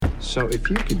So if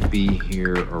you could be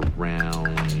here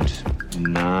around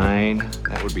 9,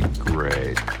 that would be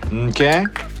great. Okay?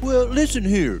 Well, listen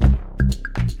here.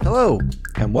 Hello,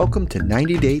 and welcome to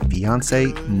 90 Day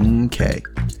Fiancé MK.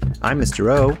 I'm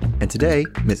Mr. O, and today,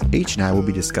 Miss H and I will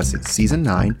be discussing Season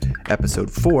 9, Episode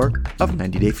 4 of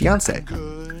 90 Day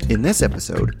Fiancé. In this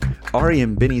episode, Ari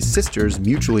and Binny's sisters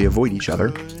mutually avoid each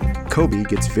other, Kobe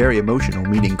gets very emotional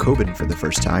meeting Kobin for the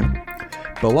first time,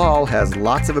 Bilal has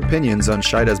lots of opinions on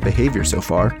Shaida's behavior so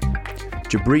far,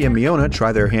 Jabri and Miona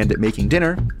try their hand at making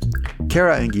dinner,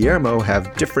 Kara and Guillermo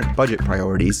have different budget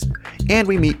priorities, and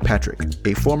we meet Patrick,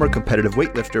 a former competitive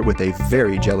weightlifter with a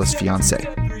very jealous fiancé.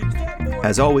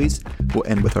 As always, we'll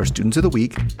end with our Students of the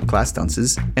Week, class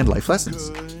dances, and life lessons.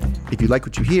 If you like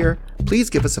what you hear, please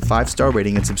give us a 5-star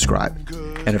rating and subscribe.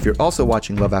 And if you're also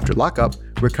watching Love After Lockup,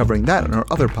 we're covering that on our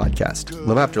other podcast,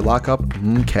 Love After Lockup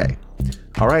MK.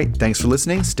 All right, thanks for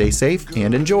listening, stay safe,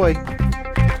 and enjoy.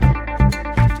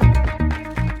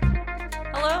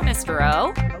 Hello, Mr.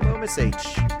 O. Hello, Miss H.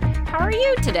 How are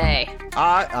you today?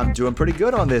 I'm doing pretty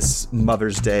good on this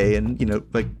Mother's Day, and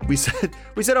like we said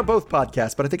on both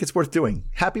podcasts, but I think it's worth doing.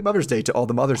 Happy Mother's Day to all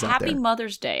the mothers out there. Happy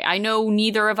Mother's Day. I know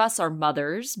neither of us are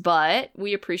mothers, but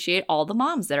we appreciate all the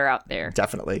moms that are out there.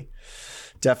 Definitely.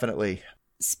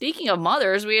 Speaking of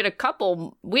mothers, we have a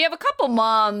couple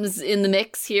moms in the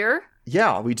mix here.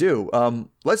 Yeah, we do.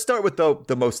 Let's start with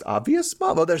the most obvious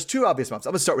mom. Well, there's two obvious moms.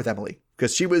 I'm going to start with Emily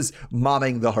because she was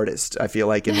momming the hardest, I feel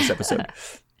like, in this episode.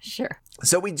 Sure.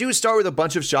 So we do start with a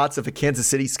bunch of shots of a Kansas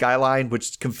City skyline,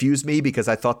 which confused me because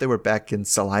I thought they were back in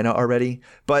Salina already.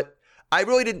 But I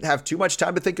really didn't have too much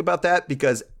time to think about that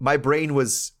because my brain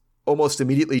was almost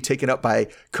immediately taken up by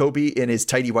Kobe in his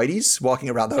tidy whities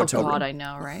walking around the hotel room. Oh, God, I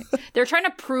know, right? They're trying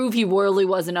to prove he really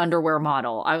was an underwear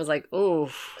model. I was like, oh.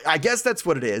 I guess that's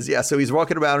what it is. Yeah, so he's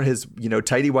walking around in his,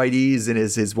 tidy whities and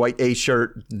his white A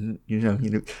shirt, and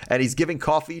he's giving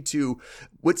coffee to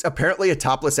what's apparently a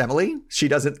topless Emily. She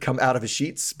doesn't come out of his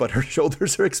sheets, but her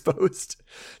shoulders are exposed.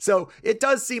 So it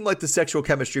does seem like the sexual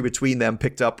chemistry between them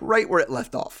picked up right where it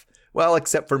left off. Well,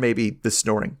 except for maybe the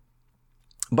snoring.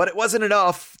 But it wasn't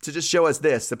enough to just show us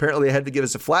this. Apparently, they had to give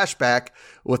us a flashback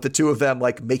with the two of them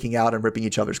like making out and ripping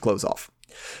each other's clothes off.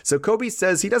 So Kobe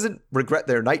says he doesn't regret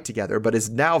their night together, but is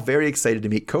now very excited to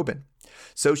meet Kobin.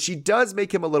 So she does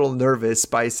make him a little nervous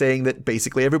by saying that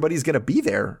basically everybody's going to be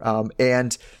there.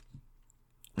 This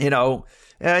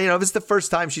is the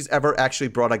first time she's ever actually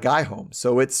brought a guy home.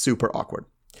 So it's super awkward.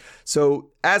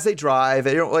 So as they drive,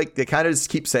 they kind of just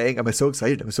keep saying, I'm so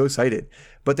excited.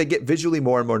 But they get visually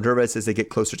more and more nervous as they get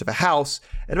closer to the house.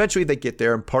 And eventually they get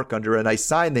there and park under a nice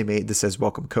sign they made that says,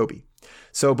 Welcome, Kobe.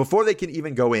 So before they can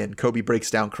even go in, Kobe breaks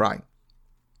down crying.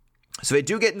 So they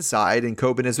do get inside and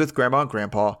Kobin is with Grandma and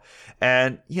Grandpa.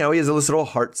 And, he has this little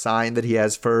heart sign that he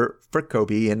has for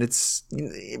Kobe.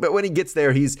 But when he gets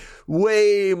there, he's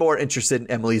way more interested in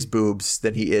Emily's boobs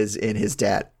than he is in his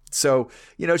dad. So,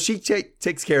 she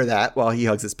takes care of that while he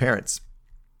hugs his parents.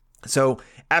 So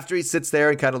after he sits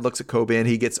there and kind of looks at Kobin,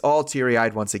 he gets all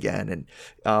teary-eyed once again and,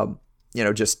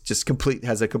 just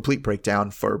has a complete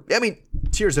breakdown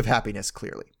tears of happiness,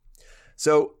 clearly.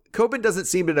 So Kobin doesn't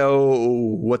seem to know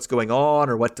what's going on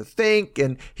or what to think,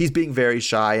 and he's being very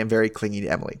shy and very clingy to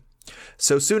Emily.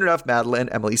 So soon enough, Madeline,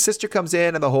 Emily's sister, comes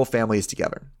in and the whole family is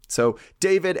together. So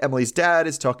David, Emily's dad,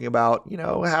 is talking about,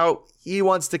 how he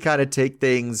wants to kind of take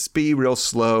things, be real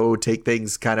slow, take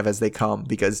things kind of as they come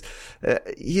because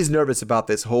he's nervous about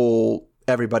this whole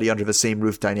everybody under the same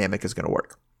roof dynamic is going to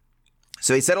work.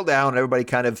 So they settle down and everybody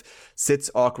kind of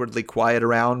sits awkwardly quiet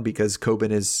around because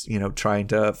Kobin is, trying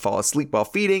to fall asleep while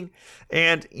feeding.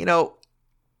 And,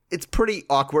 it's pretty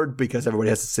awkward because everybody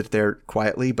has to sit there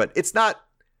quietly, but it's not.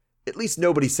 At least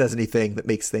nobody says anything that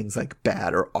makes things like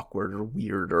bad or awkward or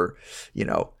weird or,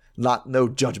 no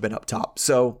judgment up top.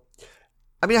 So,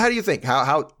 how do you think?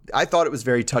 How I thought it was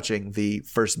very touching, the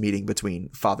first meeting between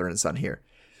father and son here.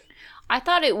 I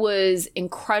thought it was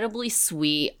incredibly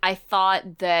sweet. I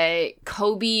thought that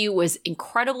Kobe was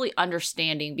incredibly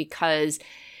understanding because,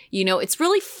 it's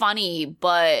really funny,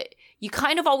 but you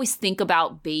kind of always think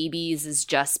about babies as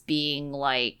just being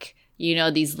like,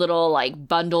 these little like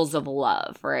bundles of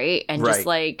love, right? And just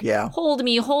like, hold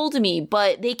me.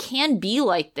 But they can be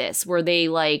like this where they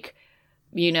like,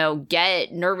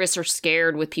 get nervous or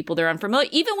scared with people they're unfamiliar,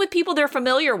 even with people they're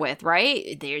familiar with, right?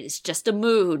 It's just a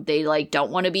mood. They like don't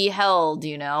want to be held,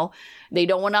 they don't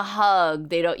want to hug.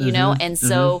 They don't, and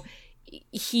so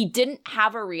he didn't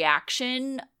have a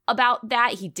reaction about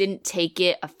that. He didn't take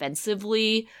it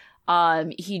offensively.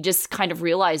 he just kind of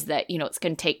realized that, you know, it's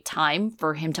going to take time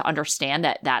for him to understand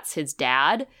that that's his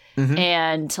dad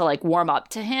and to like warm up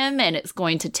to him. And it's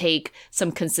going to take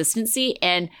some consistency.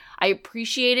 And I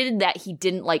appreciated that he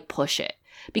didn't like push it.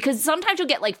 Because sometimes you'll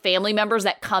get like family members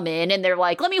that come in and they're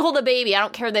like, let me hold the baby. I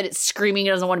don't care that it's screaming, it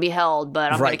doesn't want to be held,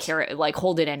 but I'm going to carry it, like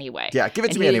hold it anyway. Yeah, give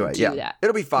it to me anyway. Yeah.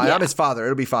 It'll be fine. I'm his father.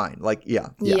 It'll be fine. Like, yeah.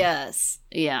 Yes.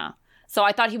 Yeah. So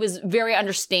I thought he was very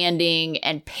understanding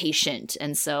and patient.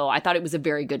 And so I thought it was a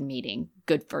very good meeting.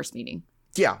 Good first meeting.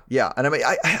 Yeah. Yeah. And I mean,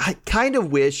 I kind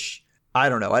of wish, I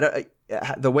don't know.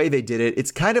 The way they did it,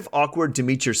 it's kind of awkward to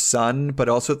meet your son, but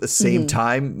also at the same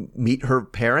time meet her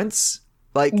parents.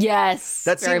 Like, yes,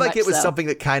 that seemed like it was something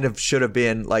that kind of should have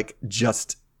been like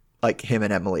just like him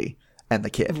and Emily and the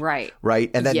kid. Right.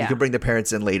 And then you could bring the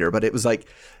parents in later. But it was like,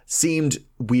 seemed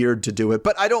weird to do it.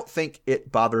 But I don't think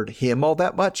it bothered him all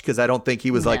that much because I don't think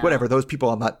he was like, whatever, those people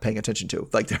I'm not paying attention to.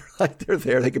 Like they're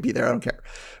there. They could be there. I don't care.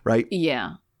 Right.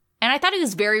 Yeah. And I thought he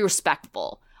was very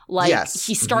respectful. Like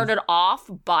he started off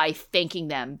by thanking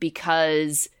them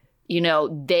because, you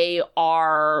know, they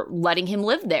are letting him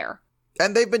live there.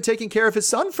 And they've been taking care of his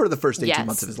son for the first 18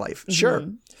 months of his life. Sure.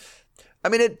 I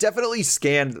mean, it definitely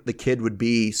scanned that the kid would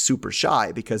be super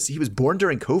shy because he was born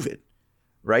during COVID,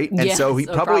 right? And so he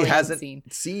probably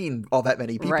hasn't seen all that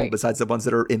many people besides the ones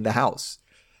that are in the house.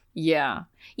 Yeah.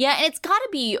 Yeah, and it's got to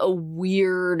be a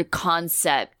weird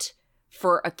concept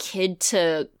for a kid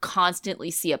to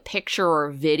constantly see a picture or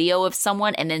a video of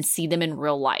someone and then see them in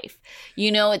real life.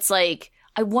 You know, it's like,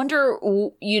 I wonder,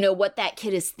 you know, what that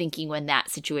kid is thinking when that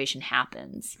situation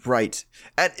happens. Right.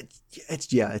 And it's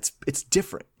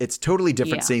different. It's totally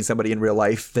different seeing somebody in real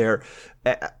life. They're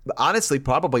honestly,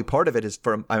 probably part of it is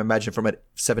from, I imagine from a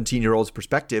 17-year-old's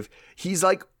perspective, he's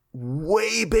like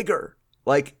way bigger.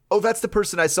 Like, oh, that's the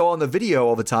person I saw on the video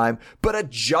all the time, but a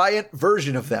giant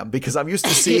version of them because I'm used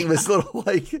to seeing this little,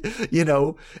 like, you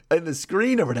know, in the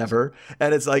screen or whatever.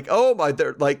 And it's like, oh my,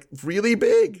 they're like really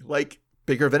big, like,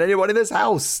 bigger than anyone in this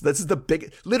house. This is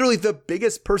literally the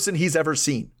biggest person he's ever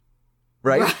seen.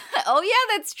 Right? Oh,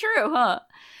 yeah, that's true, huh?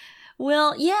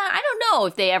 Well, yeah, I don't know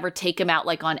if they ever take him out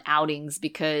like on outings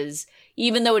because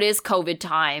even though it is COVID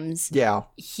times,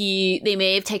 they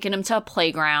may have taken him to a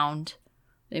playground.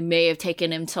 They may have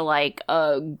taken him to like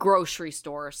a grocery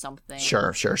store or something.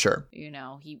 Sure. You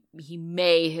know, he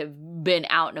may have been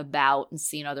out and about and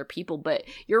seen other people, but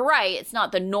you're right. It's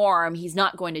not the norm. He's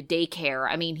not going to daycare.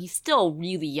 I mean, he's still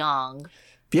really young.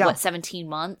 Yeah. What, 17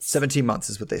 months? 17 months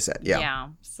is what they said. Yeah. Yeah.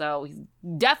 So he's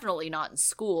definitely not in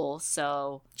school.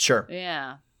 So. Sure.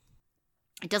 Yeah.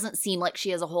 It doesn't seem like she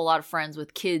has a whole lot of friends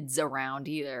with kids around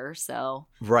either. So.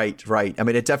 Right. I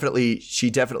mean, she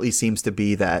definitely seems to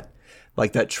be that.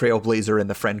 Like that trailblazer in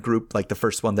the friend group, like the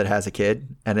first one that has a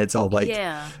kid, and it's all like,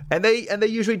 and they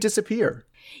usually disappear.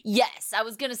 Yes, I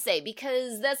was gonna say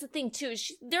because that's the thing too.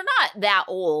 They're not that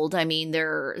old. I mean,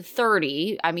 they're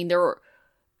 30. I mean,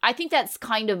 I think that's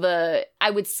kind of I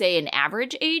would say an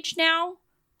average age now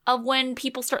of when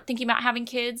people start thinking about having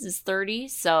kids is 30.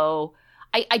 So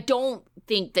I don't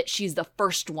think that she's the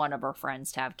first one of her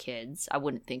friends to have kids. I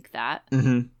wouldn't think that.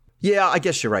 Mm-hmm. Yeah, I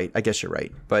guess you're right.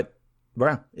 But.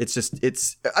 Well, I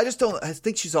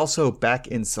think she's also back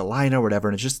in Salina or whatever,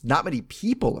 and it's just not many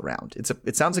people around.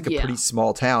 It sounds like a pretty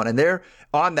small town, and they're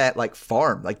on that like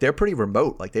farm, like they're pretty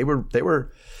remote. Like they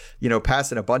were, you know,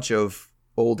 passing a bunch of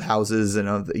old houses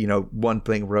and, you know,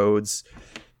 one-thing roads.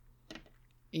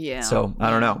 Yeah. So I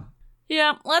don't know.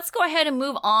 Yeah, let's go ahead and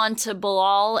move on to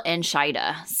Bilal and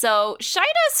Shaida. So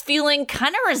Shaida's feeling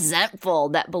kind of resentful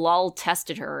that Bilal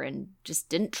tested her and just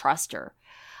didn't trust her.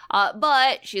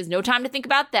 But she has no time to think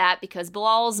about that because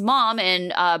Bilal's mom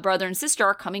and brother and sister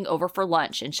are coming over for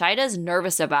lunch. And Shaida is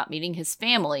nervous about meeting his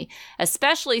family,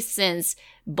 especially since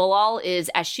Bilal is,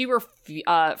 as she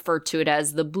referred to it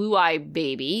as, the blue-eyed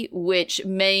baby, which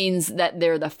means that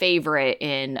they're the favorite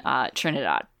in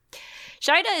Trinidad.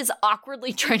 Shaida is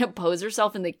awkwardly trying to pose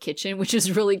herself in the kitchen, which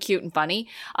is really cute and funny,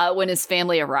 when his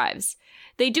family arrives.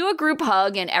 They do a group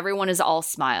hug and everyone is all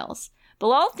smiles.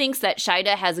 Bilal thinks that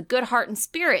Shaida has a good heart and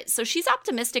spirit, so she's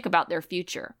optimistic about their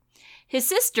future. His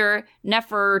sister,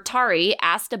 Nefertari,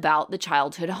 asked about the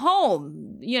childhood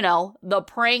home, you know, the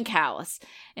prank house.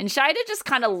 And Shaida just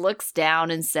kind of looks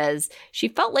down and says she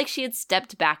felt like she had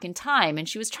stepped back in time and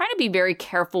she was trying to be very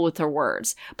careful with her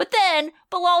words. But then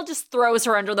Bilal just throws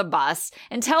her under the bus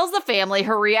and tells the family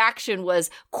her reaction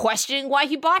was questioning why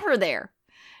he brought her there.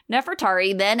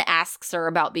 Nefertari then asks her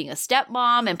about being a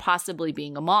stepmom and possibly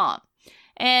being a mom.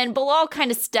 And Bilal kind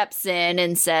of steps in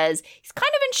and says he's kind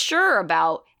of unsure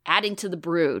about adding to the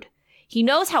brood. He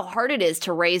knows how hard it is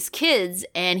to raise kids,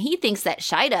 and he thinks that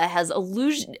Shaida has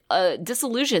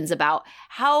disillusions about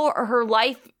how her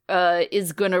life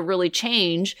is going to really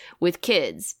change with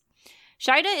kids.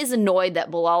 Shaida is annoyed that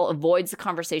Bilal avoids the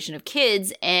conversation of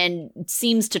kids and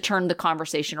seems to turn the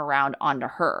conversation around onto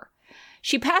her.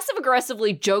 She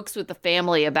passive-aggressively jokes with the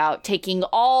family about taking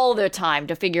all their time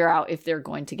to figure out if they're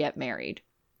going to get married.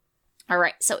 All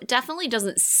right, so it definitely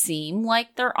doesn't seem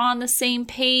like they're on the same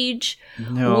page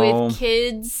with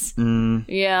kids.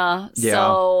 Yeah.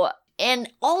 So, and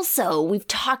also, we've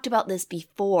talked about this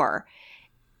before.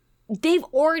 They've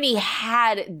already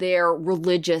had their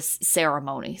religious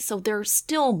ceremony, so they're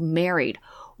still married.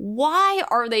 Why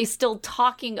are they still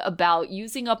talking about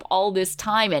using up all this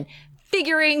time and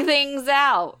figuring things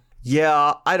out?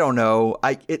 Yeah, I don't know.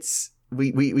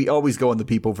 We always go on the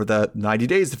people for the 90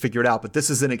 days to figure it out, but this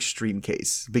is an extreme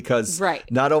case because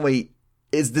not only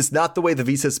is this not the way the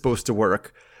visa is supposed to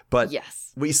work, but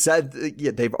we said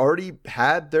they've already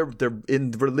had they're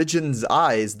in religion's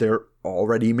eyes, they're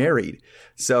already married.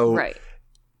 So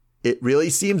it really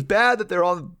seems bad that they're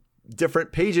on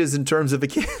different pages in terms of the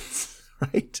kids,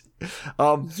 right?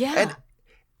 And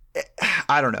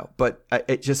I don't know, but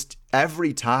it just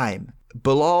every time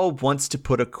Bilal wants to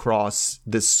put across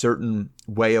this certain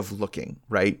way of looking,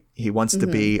 right? He wants to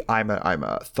be, I'm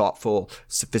a thoughtful,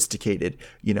 sophisticated,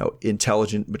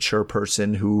 intelligent, mature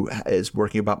person who is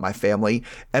working about my family.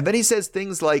 And then he says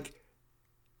things like,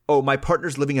 oh, my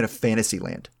partner's living in a fantasy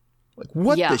land. Like,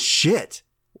 what the shit?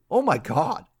 Oh my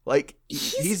God. Like,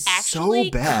 he's actually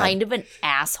so bad. Kind of an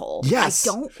asshole. Yes.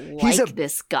 I don't like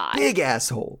this guy. Big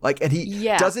asshole. Like, and he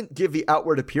doesn't give the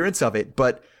outward appearance of it,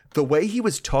 but the way he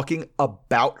was talking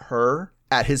about her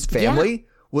at his family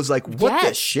was like, what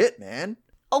the shit, man?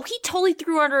 Oh, he totally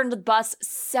threw her under the bus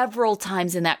several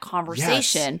times in that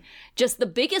conversation. Yes. Just the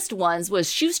biggest ones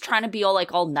was she was trying to be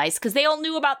all nice because they all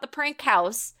knew about the prank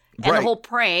house and the whole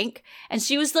prank. And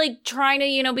she was like trying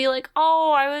to, be like,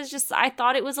 oh, I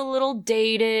thought it was a little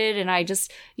dated. And I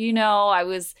just,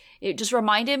 it just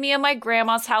reminded me of my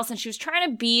grandma's house. And she was trying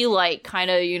to be like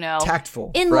kind of, tactful,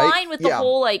 in line with the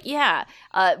whole,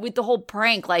 with the whole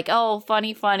prank, like, oh,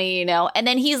 funny. And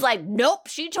then he's like, nope,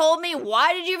 she told me,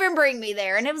 why did you even bring me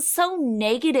there? And it was so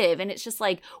negative. And it's just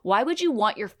like, why would you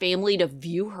want your family to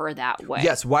view her that way?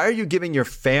 Yes. Why are you giving your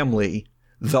family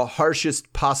the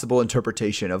harshest possible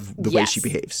interpretation of the way she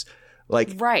behaves?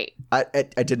 Like, I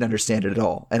didn't understand it at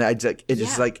all. And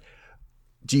just like,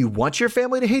 do you want your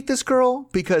family to hate this girl?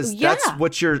 Because that's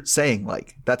what you're saying.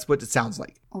 Like, that's what it sounds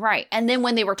like. Right. And then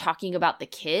when they were talking about the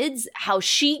kids, how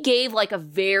she gave like a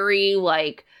very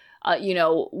what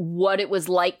it was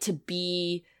like to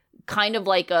be kind of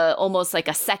like almost like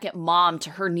a second mom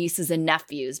to her nieces and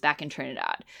nephews back in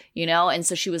Trinidad, And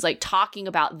so she was like talking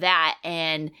about that.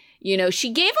 And, she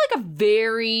gave like a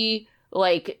very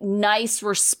like nice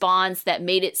response that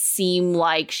made it seem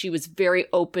like she was very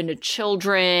open to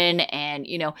children and,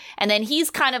 and then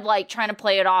he's kind of like trying to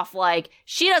play it off like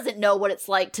she doesn't know what it's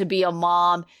like to be a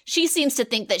mom. She seems to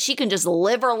think that she can just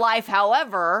live her life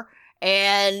however.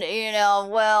 And,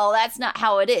 well, that's not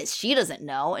how it is. She doesn't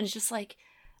know. And it's just like,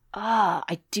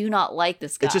 I do not like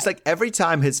this guy. It's just like every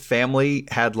time his family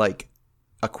had like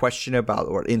a question about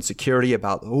or insecurity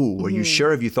about, oh, are you sure?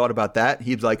 Have you thought about that?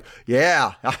 He's like,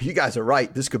 yeah, you guys are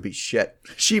right. This could be shit.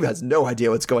 She has no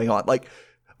idea what's going on. Like,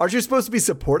 aren't you supposed to be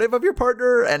supportive of your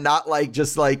partner and not like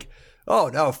just like, oh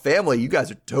no, family, you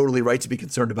guys are totally right to be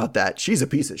concerned about that. She's a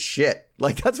piece of shit.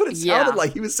 Like, that's what it sounded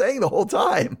like he was saying the whole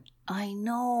time. I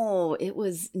know. It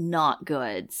was not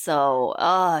good. So,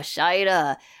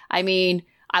 Shaida, I mean,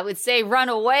 I would say run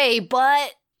away,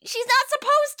 but she's not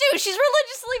supposed to. She's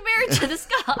religiously married to this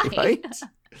guy. Right?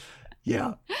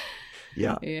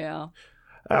 Yeah.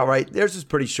 All right. Theirs is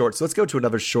pretty short. So let's go to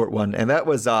another short one. And that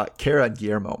was Kara and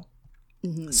Guillermo.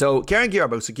 So Kara and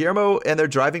Guillermo, and they're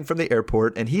driving from the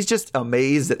airport, and he's just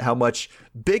amazed at how much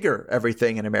bigger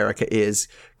everything in America is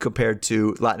compared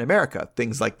to Latin America.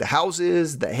 Things like the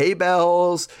houses, the hay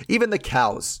bales, even the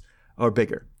cows are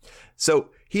bigger. So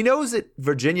he knows that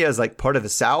Virginia is like part of the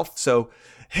South. So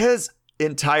his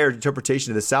entire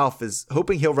interpretation of the South is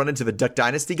hoping he'll run into the Duck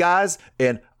Dynasty guys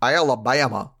in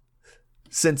Alabama,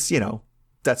 since,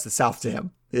 that's the South to him.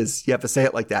 Is you have to say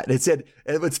it like that. And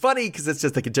it's funny because it's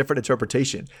just like a different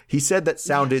interpretation. He said that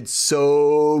sounded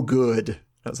so good.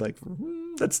 I was like,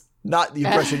 that's not the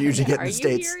impression you usually get in the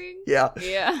States. Yeah.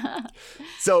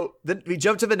 So then we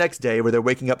jump to the next day where they're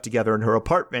waking up together in her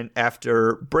apartment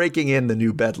after breaking in the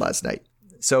new bed last night.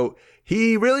 So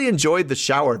he really enjoyed the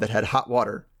shower that had hot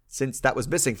water since that was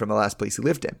missing from the last place he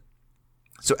lived in.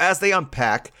 So as they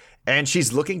unpack and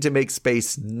she's looking to make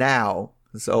space now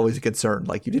It's always a concern.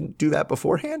 Like, you didn't do that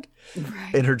beforehand?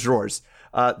 Right. In her drawers.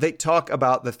 They talk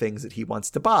about the things that he wants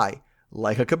to buy,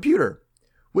 like a computer,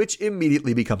 which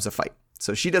immediately becomes a fight.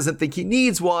 So she doesn't think he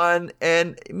needs one,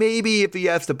 and maybe if he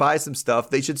has to buy some stuff,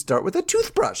 they should start with a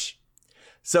toothbrush.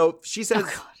 So she says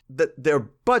that their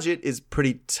budget is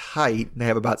pretty tight. They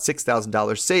have about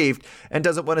 $6,000 saved and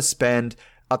doesn't want to spend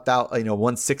about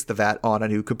 1/6 of that on a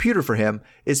new computer for him,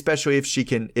 especially if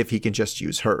he can just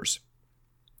use hers.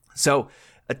 So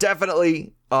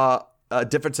definitely a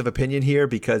difference of opinion here,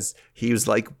 because he was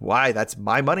like, why? That's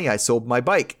my money. I sold my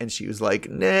bike. And she was like,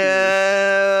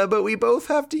 nah, but we both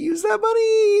have to use that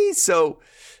money. So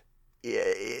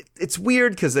it's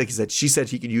weird because, like I said, she said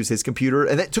he could use his computer.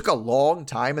 And it took a long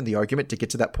time in the argument to get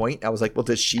to that point. I was like, well,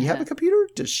 does she have a computer?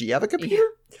 Does she have a computer?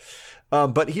 Yeah.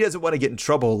 But he doesn't want to get in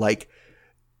trouble, like,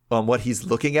 on what he's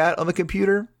looking at on the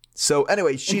computer. So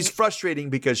anyway, she's frustrating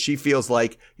because she feels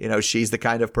like, she's the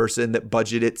kind of person that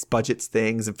budgets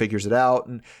things and figures it out.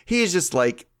 And he's just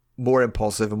like more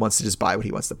impulsive and wants to just buy what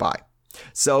he wants to buy.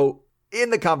 So in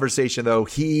the conversation, though,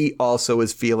 he also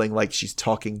is feeling like she's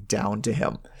talking down to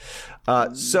him.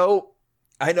 So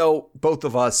I know both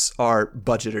of us are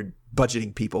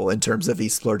budgeting people in terms of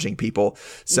these splurging people.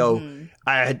 So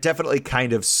I definitely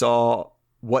kind of saw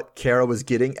what Kara was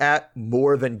getting at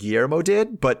more than Guillermo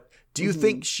did. But do you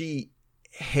think she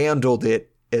handled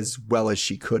it as well as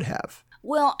she could have?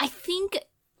 Well, I think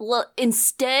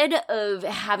instead of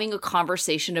having a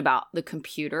conversation about the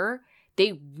computer,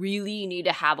 they really need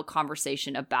to have a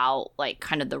conversation about like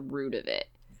kind of the root of it.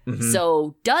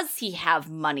 So does he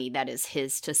have money that is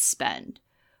his to spend?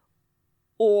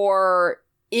 Or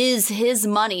is his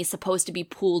money supposed to be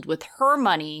pooled with her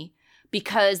money?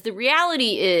 Because the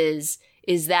reality is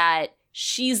that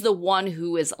she's the one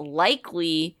who is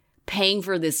likely paying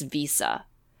for this visa.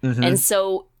 And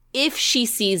so if she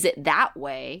sees it that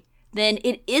way, then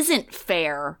it isn't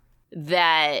fair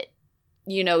that,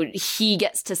 he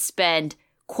gets to spend,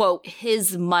 quote,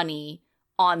 his money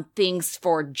on things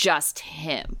for just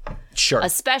him. Sure.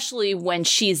 Especially when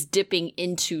she's dipping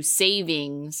into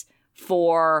savings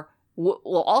for,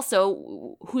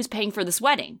 also, who's paying for this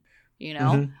wedding?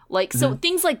 So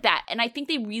things like that. And I think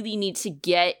they really need to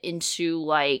get into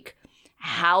like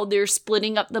how they're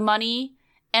splitting up the money.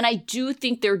 And I do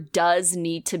think there does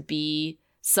need to be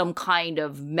some kind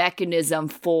of mechanism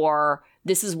for,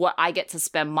 this is what I get to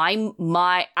spend.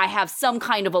 I have some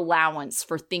kind of allowance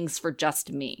for things for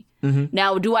just me.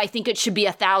 Now, do I think it should be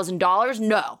 $1,000?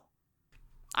 No.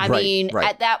 I mean,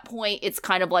 at that point, it's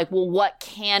kind of like, well, what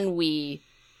can we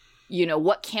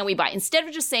buy? Instead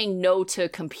of just saying no to a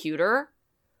computer,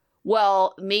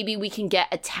 well, maybe we can get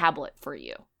a tablet for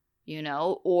you,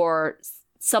 or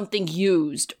something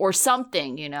used or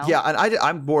something, Yeah, and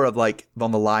I'm more of like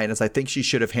on the line as I think she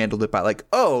should have handled it by like,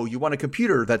 oh, you want a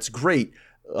computer? That's great.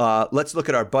 Let's look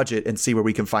at our budget and see where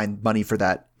we can find money for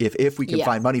that. If we can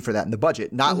find money for that in the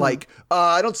budget, not like,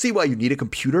 I don't see why you need a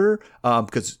computer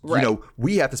because,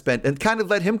 we have to spend, and kind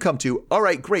of let him come to, all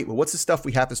right, great. Well, what's the stuff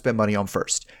we have to spend money on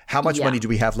first? How much money do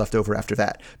we have left over after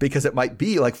that? Because it might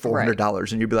be like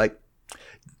 $400 and you'd be like,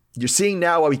 you're seeing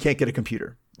now why we can't get a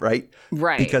computer, right?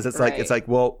 Right. Because it's like,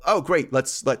 well, oh, great.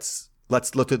 Let's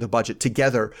look at the budget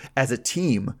together as a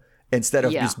team. Instead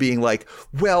of just being like,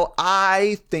 well,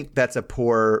 I think that's a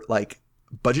poor like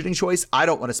budgeting choice. I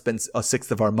don't want to spend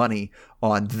 1/6 of our money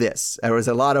on this. There was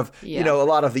a lot of, a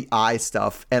lot of the I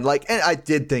stuff. And I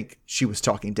did think she was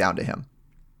talking down to him.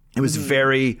 It was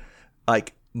very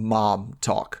like mom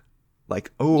talk. Like,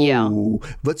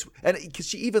 let's, and because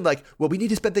she even like, well, we need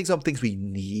to spend things on things we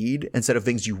need instead of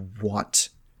things you want.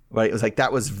 Right. It was like,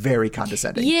 that was very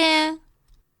condescending. Yeah.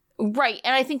 Right.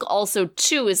 And I think also,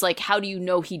 too, is like, how do you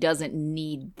know he doesn't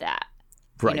need that?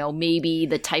 Right. Maybe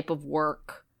the type of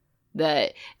work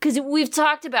that, because we've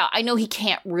talked about, I know he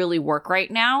can't really work right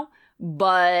now,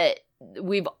 but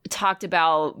we've talked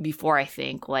about before, I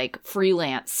think, like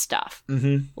freelance stuff.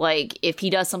 Like if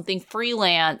he does something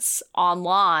freelance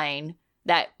online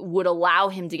that would allow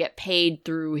him to get paid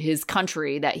through his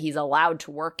country that he's allowed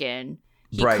to work in,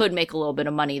 he could make a little bit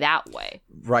of money that way.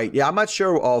 Right. Yeah, I'm not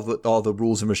sure all the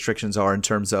rules and restrictions are in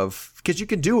terms of, because you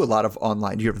can do a lot of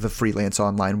online, you have the freelance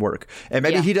online work. And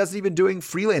maybe he doesn't even doing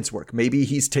freelance work. Maybe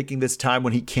he's taking this time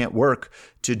when he can't work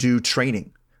to do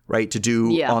training, right? To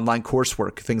do online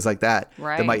coursework, things like that.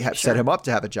 Right. That might set him up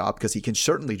to have a job, because he can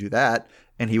certainly do that.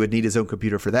 And he would need his own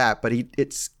computer for that. But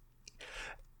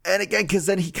and again, because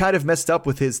then he kind of messed up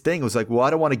with his thing. It was like, well,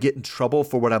 I don't want to get in trouble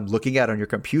for what I'm looking at on your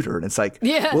computer. And it's like,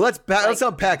 well, let's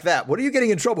unpack that. What are you getting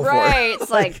in trouble for? Right.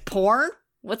 It's like porn?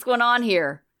 What's going on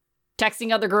here?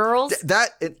 Texting other girls?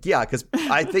 Yeah, because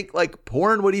I think like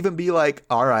porn would even be like,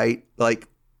 all right, like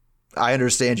I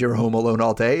understand you're home alone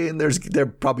all day, and there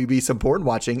probably be some porn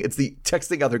watching. It's the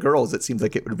texting other girls. It seems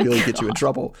like it would really get you in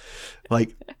trouble.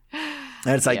 Like,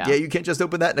 and it's like, yeah, you can't just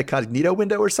open that in a incognito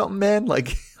window or something, man.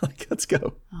 Like let's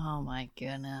go. Oh my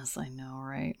goodness, I know,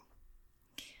 right?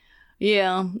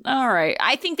 Yeah, all right.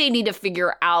 I think they need to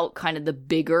figure out kind of the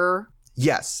bigger.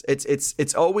 Yes,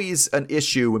 it's always an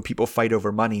issue when people fight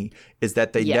over money is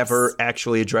that they never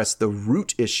actually address the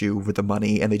root issue with the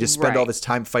money, and they just spend all this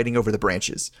time fighting over the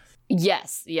branches.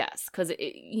 Yes, because at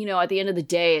the end of the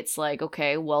day, it's like,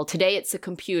 okay, well, today it's a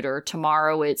computer,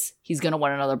 tomorrow he's gonna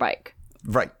want another bike.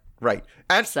 Right.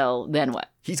 And so then what?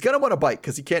 He's gonna want a bike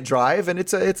because he can't drive, and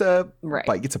it's a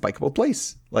bike. It's a bikeable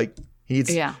place. Like he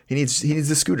needs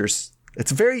the scooters.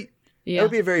 It's that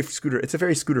would be a very scooter. It's a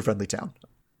very scooter friendly town.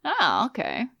 Oh,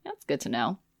 okay. That's good to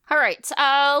know. All right.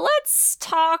 Let's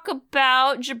talk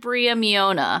about Jibri and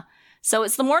Miona. So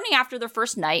it's the morning after their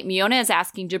first night. Miona is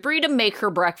asking Jibri to make her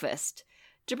breakfast.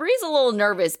 Jibri's a little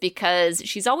nervous because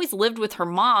she's always lived with her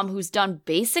mom, who's done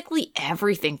basically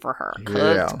everything for her.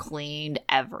 Cooked, cleaned,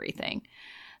 everything.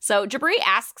 So Jibri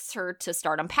asks her to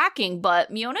start unpacking,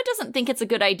 but Miona doesn't think it's a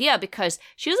good idea because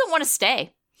she doesn't want to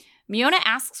stay. Miona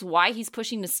asks why he's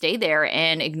pushing to stay there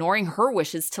and ignoring her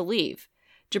wishes to leave.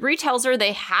 Jibri tells her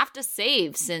they have to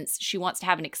save since she wants to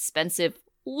have an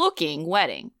expensive-looking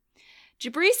wedding.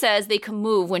 Jibri says they can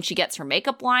move when she gets her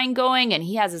makeup line going and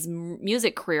he has his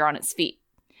music career on its feet.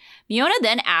 Miona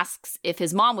then asks if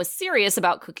his mom was serious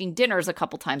about cooking dinners a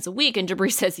couple times a week, and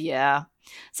Jibri says yeah.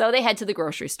 So they head to the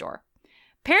grocery store.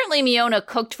 Apparently, Miona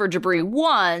cooked for Jibri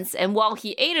once, and while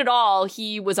he ate it all,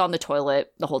 he was on the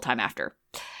toilet the whole time after.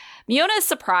 Miona is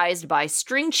surprised by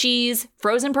string cheese,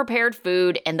 frozen prepared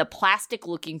food, and the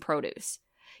plastic-looking produce.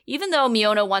 Even though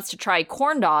Miona wants to try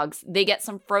corn dogs, they get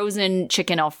some frozen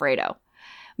chicken Alfredo.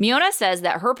 Miona says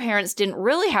that her parents didn't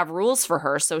really have rules for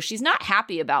her, so she's not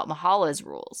happy about Mahala's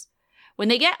rules. When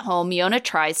they get home, Miona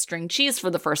tries string cheese for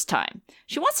the first time.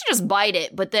 She wants to just bite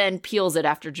it, but then peels it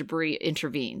after Jibri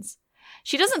intervenes.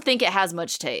 She doesn't think it has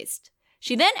much taste.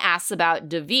 She then asks about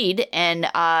David, and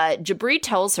Jibri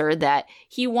tells her that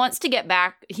he wants to get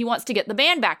the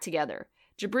band back together.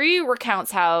 Jibri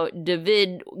recounts how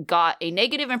David got a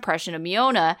negative impression of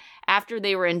Miona after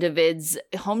they were in David's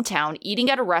hometown eating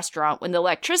at a restaurant when the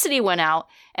electricity went out,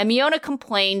 and Miona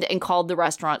complained and called the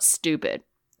restaurant stupid.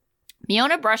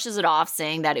 Miona brushes it off,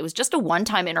 saying that it was just a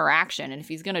one-time interaction, and if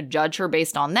he's going to judge her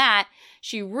based on that,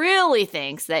 she really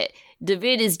thinks that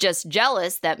David is just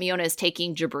jealous that Miona is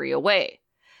taking Jibri away.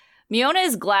 Miona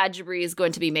is glad Jibri is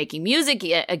going to be making music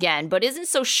again, but isn't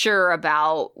so sure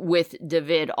about with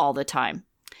David all the time.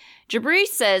 Jibri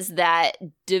says that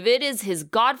David is his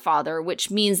godfather, which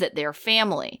means that they're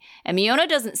family, and Miona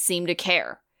doesn't seem to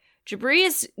care. Jibri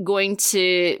is going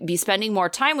to be spending more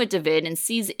time with David and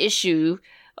sees issue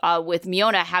with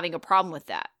Miona having a problem with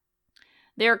that.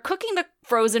 They're cooking the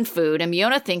frozen food, and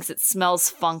Miona thinks it smells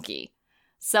funky.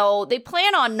 So they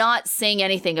plan on not saying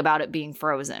anything about it being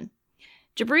frozen.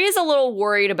 Jibri is a little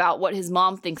worried about what his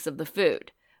mom thinks of the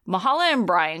food. Mahala and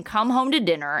Brian come home to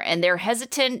dinner, and they're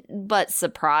hesitant but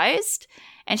surprised.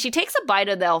 And she takes a bite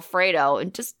of the Alfredo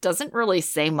and just doesn't really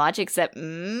say much except,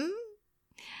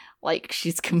 like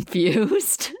she's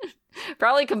confused.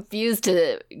 Probably confused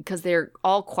because they're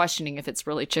all questioning if it's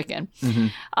really chicken. Mm-hmm.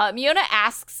 Miona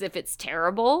asks if it's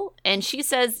terrible, and she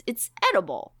says it's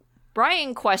edible.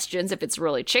 Brian questions if it's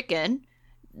really chicken.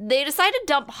 They decide to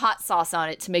dump hot sauce on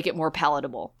it to make it more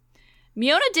palatable.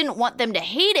 Miona didn't want them to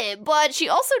hate it, but she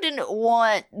also didn't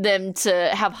want them to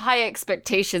have high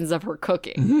expectations of her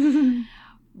cooking.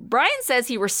 Brian says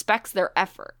he respects their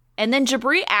effort, and then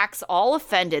Jibri acts all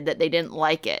offended that they didn't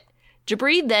like it.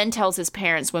 Jibri then tells his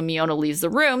parents when Miona leaves the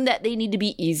room that they need to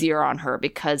be easier on her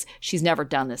because she's never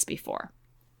done this before.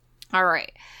 All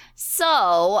right.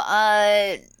 So,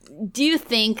 do you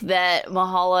think that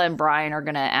Mahala and Brian are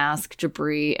going to ask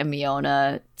Jibri and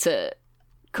Miona to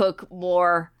cook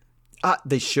more?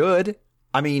 They should.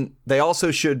 I mean, they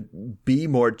also should be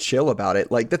more chill about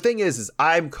it. Like, the thing is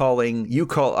I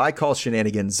call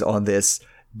shenanigans on this.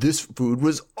 This food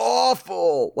was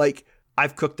awful. Like,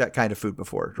 I've cooked that kind of food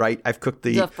before, right? I've cooked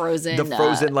the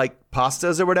frozen like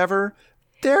pastas or whatever.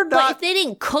 They're not. But if they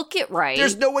didn't cook it right,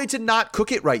 there's no way to not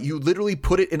cook it right. You literally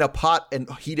put it in a pot and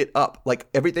heat it up. Like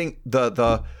everything,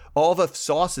 all the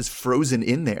sauce is frozen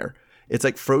in there. It's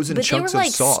like frozen chunks of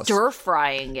sauce. But they were like stir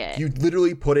frying it. You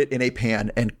literally put it in a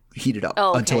pan and heat it up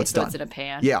until it's done. It's in a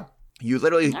pan. Yeah, you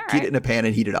literally heat it in a pan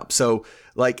and heat it up. So,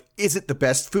 like, is it the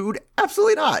best food?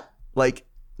 Absolutely not. Like,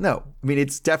 no. I mean,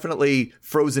 it's definitely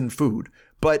frozen food,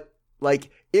 but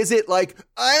like, Is it like,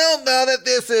 I don't know that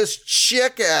this is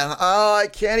chicken. Oh, I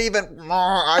can't even.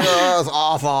 It's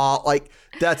awful. Like,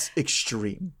 that's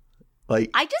extreme. Like,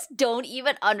 I just don't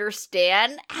even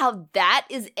understand how that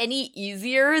is any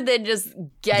easier than just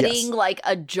getting like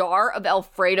a jar of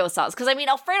Alfredo sauce. Because I mean,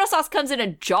 Alfredo sauce comes in a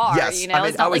jar. Yes, You know,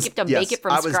 it's not like you have to make it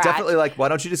from scratch. I was definitely like, why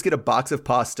don't you just get a box of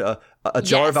pasta, a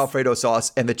jar of Yes. Alfredo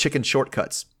sauce, and the chicken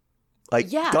shortcuts?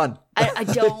 Like, Yeah. done. I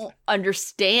don't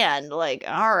understand. Like,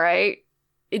 all right.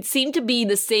 It seemed to be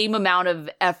the same amount of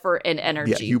effort and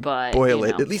energy, Yeah, you but boil you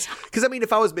it know. at least. Because I mean,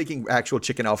 if I was making actual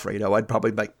chicken Alfredo, I'd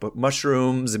probably like put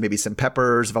mushrooms and maybe some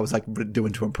peppers. If I was like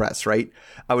doing to impress, right?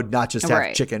 I would not just have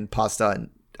Right. chicken pasta and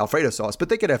Alfredo sauce, but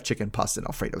they could have chicken pasta and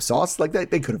Alfredo sauce. Like they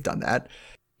could have done that.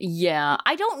 Yeah,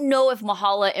 I don't know if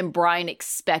Mahala and Brian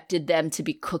expected them to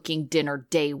be cooking dinner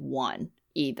day one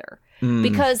either.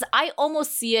 Because I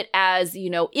almost see it as, you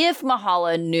know, if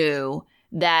Mahala knew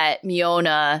that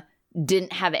Miona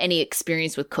didn't have any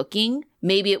experience with cooking,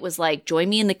 maybe it was like, join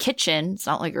me in the kitchen. It's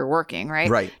not like you're working, right?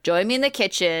 Right. Join me in the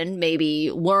kitchen, maybe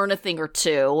learn a thing or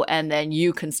two, and then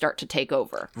you can start to take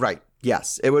over. Right.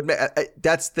 Yes. It would.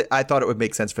 I thought it would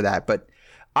make sense for that, but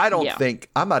I don't Yeah. think.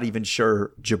 I'm not even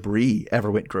sure Jabri ever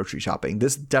went grocery shopping.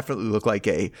 This definitely looked like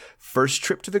a first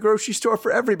trip to the grocery store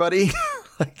for everybody.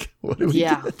 Like, what do we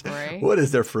Yeah, get? right. What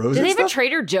is their frozen Do they have a stuff?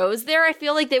 Trader Joe's there? I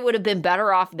feel like they would have been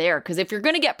better off there because if you're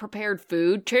going to get prepared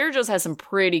food, Trader Joe's has some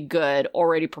pretty good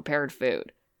already prepared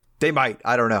food. They might.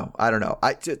 I don't know.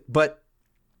 But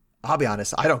I'll be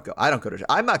honest. I don't go to.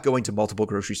 I'm not going to multiple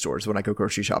grocery stores when I go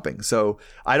grocery shopping. So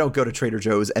I don't go to Trader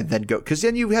Joe's and then go, because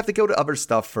then you have to go to other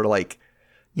stuff for like,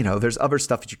 you know, there's other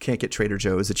stuff that you can't get Trader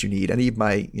Joe's that you need. I need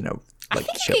my, you know, like I think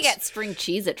chips. you can get string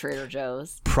cheese at Trader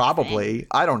Joe's. Probably.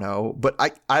 I don't know. But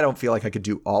I don't feel like I could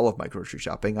do all of my grocery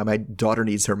shopping. My daughter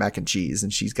needs her mac and cheese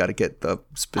and she's got to get the Oh,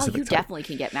 specific you type. definitely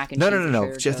can get mac and No, cheese. no, no, at no.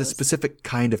 Trader Just a Joe's. specific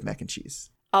kind of mac and cheese.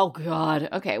 Oh, God.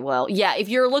 Okay, well, yeah, if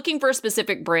you're looking for a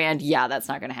specific brand, yeah, that's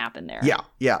not going to happen there. Yeah.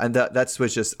 Yeah. And that's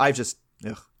was just, I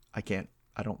can't.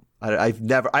 I don't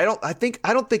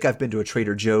think I've been to a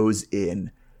Trader Joe's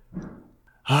in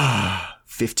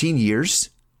 15 years.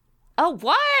 Oh,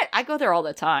 what? I go there all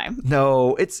the time.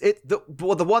 No,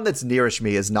 the one that's nearest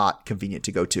me is not convenient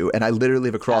to go to, and I literally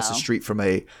live across the street from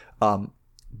a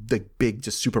the big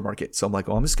just supermarket. So I'm like,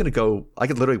 oh, I'm just gonna go. I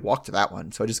could literally walk to that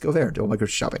one, so I just go there and do all my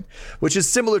grocery shopping, which is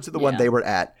similar to the one Yeah. they were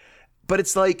at, but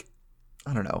it's like,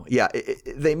 I don't know. Yeah,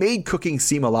 they made cooking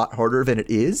seem a lot harder than it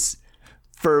is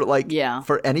for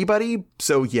for anybody.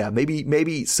 So yeah,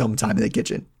 maybe sometime in the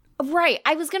kitchen. Right.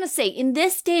 I was going to say, in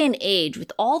this day and age,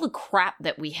 with all the crap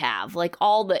that we have, like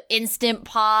all the Instant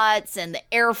Pots and the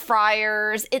air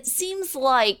fryers, it seems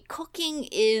like cooking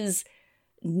is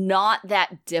not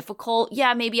that difficult.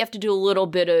 Yeah, maybe you have to do a little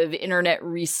bit of internet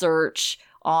research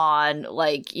on,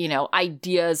 like, you know,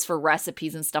 ideas for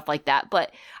recipes and stuff like that.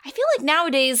 But I feel like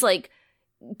nowadays, like,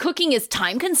 cooking is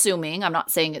time consuming. I'm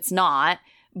not saying it's not,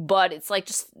 but it's like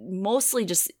just mostly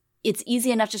just it's easy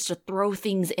enough just to throw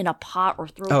things in a pot or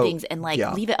throw things and like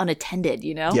leave it unattended,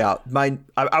 you know? Yeah,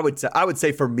 I would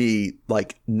say for me,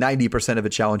 like 90% of the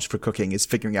challenge for cooking is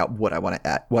figuring out what I want to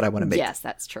add, what I want to make. Yes,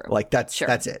 that's true. Like that's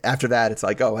it. After that, it's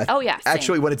like, yeah, same.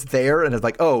 actually when it's there and it's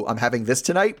like, oh, I'm having this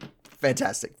tonight.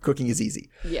 Fantastic. Cooking is easy.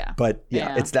 Yeah. But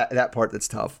yeah. It's that part that's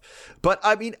tough. But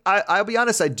I mean, I'll be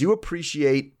honest, I do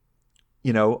appreciate,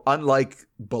 you know, unlike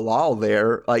Bilal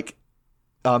there, like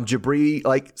Jabri,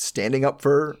 like standing up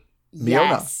for Miona.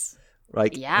 Yes.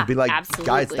 Like, Yeah, and be like, absolutely.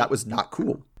 guys, that was not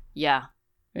cool. Yeah.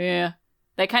 Yeah.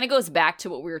 That kind of goes back to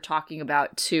what we were talking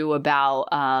about too, about,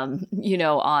 you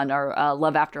know, on our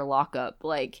Love After Lockup.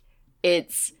 Like,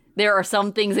 there are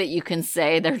some things that you can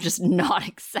say they're just not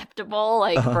acceptable,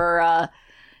 like for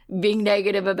being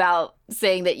negative about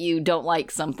saying that you don't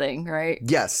like something, right?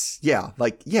 Yes. Yeah.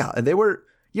 Like, yeah. And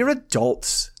you're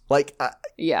adults. Like,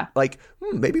 Yeah. like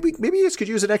maybe you guys could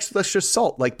use an extra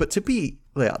salt. Like, but to be,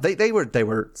 yeah, they went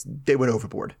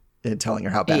overboard in telling her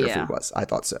how bad her food was. I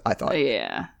thought so.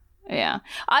 Yeah. Yeah.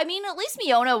 I mean, at least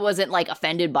Miona wasn't like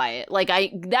offended by it. Like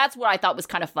that's what I thought was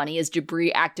kind of funny is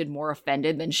Jabri acted more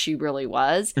offended than she really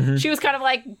was. Mm-hmm. She was kind of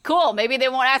like, cool, maybe they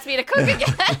won't ask me to cook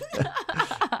again.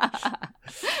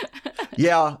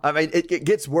 Yeah. I mean, it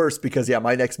gets worse because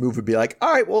my next move would be like,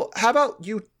 all right, well, how about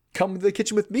you come to the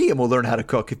kitchen with me and we'll learn how to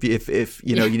cook if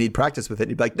you know you need practice with it.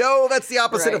 And you'd be like, no, that's the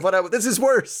opposite of what this is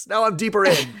worse. Now I'm deeper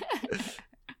in.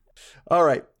 All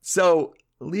right. So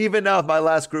leaving out, my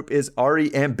last group is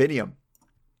Ari and Biniam.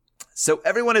 So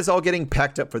everyone is all getting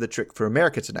packed up for the trip for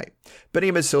America tonight.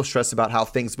 Biniam is still stressed about how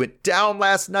things went down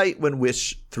last night when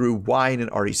Wish threw wine in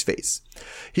Ari's face.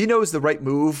 He knows the right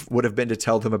move would have been to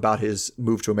tell them about his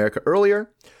move to America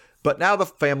earlier, But now the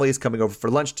family is coming over for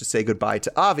lunch to say goodbye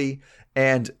to Avi,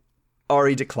 and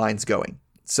Ari declines going.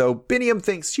 So Biniam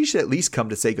thinks she should at least come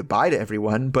to say goodbye to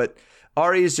everyone, but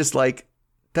Ari is just like,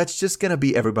 that's just going to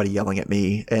be everybody yelling at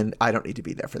me, and I don't need to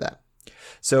be there for that.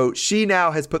 So she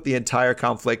now has put the entire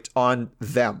conflict on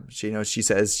them. She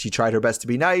says she tried her best to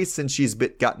be nice, and she's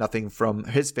got nothing from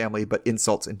his family but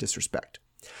insults and disrespect.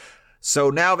 So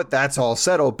now that that's all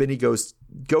settled, Binny goes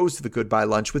to the goodbye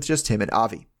lunch with just him and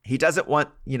Avi. He doesn't want,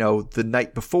 the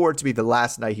night before to be the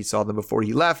last night he saw them before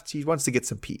he left. He wants to get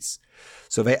some peace.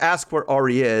 So they ask where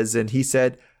Ari is, and he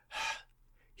said,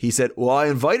 well, I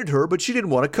invited her, but she didn't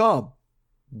want to come.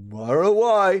 I don't know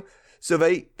why. So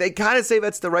they kind of say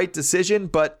that's the right decision,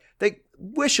 but they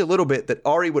wish a little bit that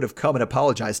Ari would have come and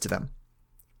apologized to them.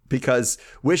 Because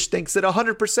Wish thinks that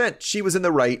 100% she was in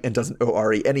the right and doesn't owe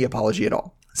Ari any apology at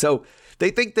all. So they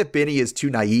think that Binny is too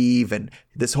naive and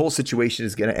this whole situation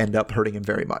is going to end up hurting him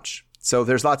very much. So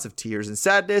there's lots of tears and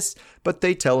sadness, but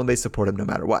they tell him they support him no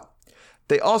matter what.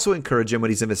 They also encourage him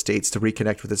when he's in the States to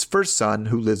reconnect with his first son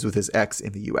who lives with his ex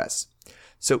in the US.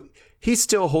 So he's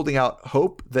still holding out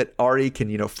hope that Ari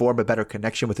can, form a better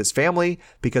connection with his family,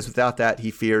 because without that,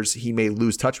 he fears he may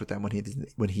lose touch with them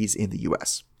when he's in the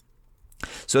US.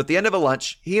 So at the end of a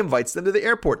lunch, he invites them to the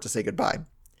airport to say goodbye.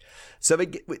 So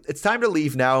it's time to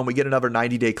leave now, and we get another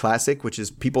 90-day classic, which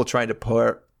is people trying to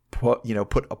put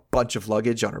a bunch of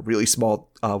luggage on a really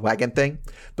small wagon thing.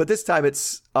 But this time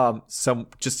it's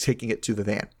just taking it to the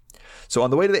van. So on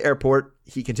the way to the airport,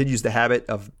 he continues the habit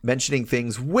of mentioning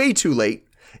things way too late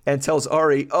and tells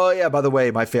Ari, oh yeah, by the way,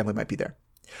 my family might be there.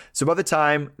 So by the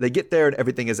time they get there and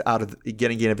everything is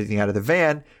getting everything out of the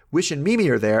van, Wish and Mimi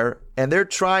are there, and they're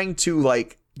trying to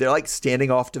they're standing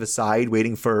off to the side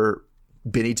waiting for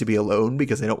Binny to be alone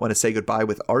because they don't want to say goodbye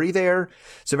with Ari there.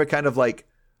 So they're kind of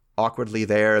awkwardly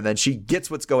there, and then she gets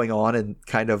what's going on and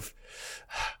kind of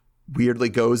weirdly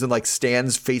goes and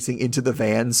stands facing into the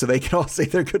van so they can all say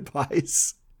their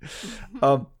goodbyes.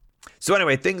 So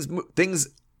anyway, things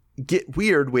get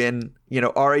weird when,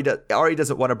 Ari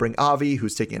doesn't want to bring Avi,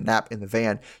 who's taking a nap in the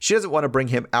van. She doesn't want to bring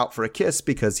him out for a kiss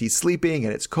because he's sleeping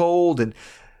and it's cold. And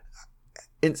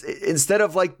instead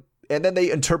of and then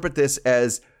they interpret this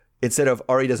as, instead of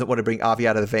Ari doesn't want to bring Avi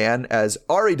out of the van, as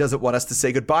Ari doesn't want us to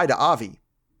say goodbye to Avi.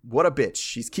 What a bitch.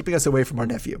 She's keeping us away from our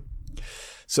nephew.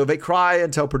 So they cry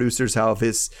and tell producers how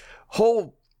this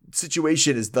whole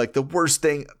situation is the worst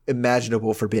thing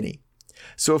imaginable for Binny.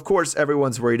 So of course,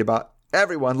 everyone's worried about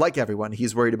everyone,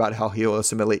 he's worried about how he'll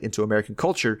assimilate into American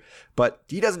culture, but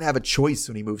he doesn't have a choice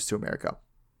when he moves to America.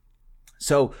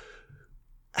 So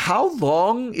how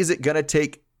long is it going to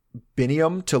take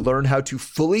Biniam to learn how to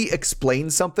fully explain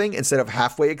something instead of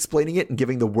halfway explaining it and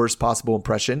giving the worst possible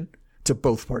impression to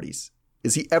both parties?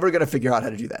 Is he ever going to figure out how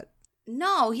to do that?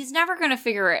 No, he's never going to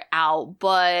figure it out.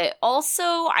 But also,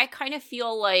 I kind of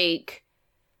feel like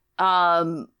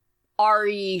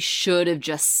Ari should have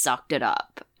just sucked it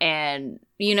up. And,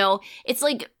 it's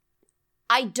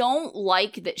I don't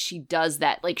like that she does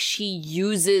that. She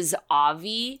uses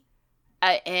Avi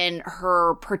and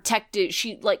her protective,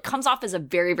 she comes off as a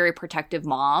very, very protective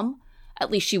mom.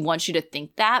 At least she wants you to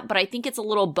think that. But I think it's a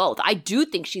little both. I do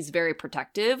think she's very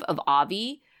protective of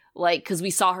Avi, because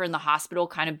we saw her in the hospital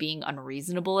kind of being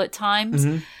unreasonable at times.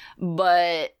 Mm-hmm.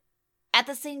 But at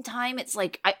the same time, it's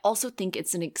I also think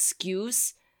it's an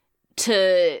excuse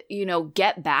to,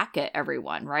 get back at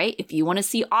everyone, right? If you want to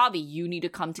see Avi, you need to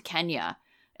come to Kenya.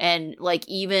 And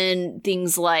even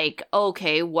things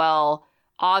okay, well,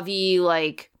 Avi,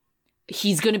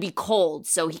 he's going to be cold,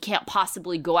 so he can't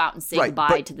possially go out and say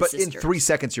goodbye to the sisters. But in 3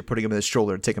 seconds, you're putting him in the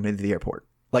stroller and take him into the airport.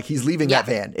 He's leaving that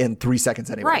van in 3 seconds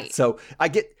anyway. Right. So I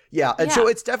get, and so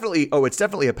it's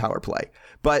definitely a power play.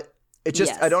 But it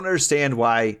just, I don't understand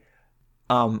why,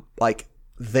 nobody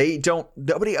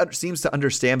seems to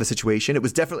understand the situation. It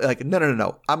was definitely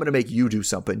no, I'm going to make you do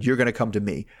something. You're going to come to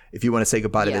me if you want to say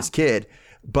goodbye to this kid.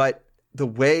 But the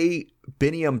way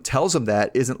Biniam tells him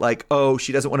that isn't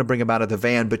she doesn't want to bring him out of the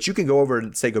van, but you can go over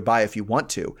and say goodbye if you want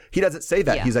to. He doesn't say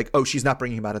that. Yeah. He's she's not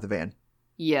bringing him out of the van.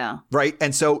 Yeah. Right.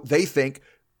 And so they think,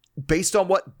 based on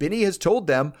what Binny has told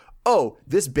them,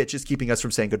 this bitch is keeping us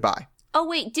from saying goodbye. Oh,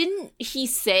 wait, didn't he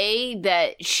say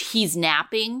that he's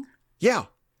napping? Yeah.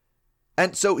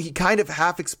 And so he kind of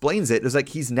half explains it.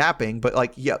 It's he's napping, but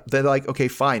they're okay,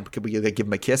 fine. Could we give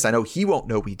him a kiss? I know he won't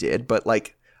know we did, but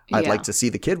I'd like to see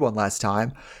the kid one last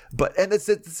time. And it's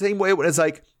the same way when it's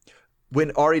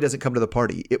when Ari doesn't come to the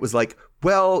party, it was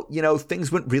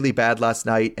things went really bad last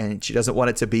night and she doesn't want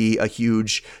it to be a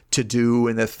huge to-do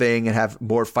and a thing and have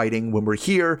more fighting when we're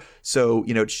here. So,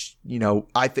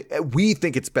 we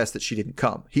think it's best that she didn't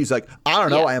come. He's I don't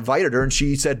know. I invited her and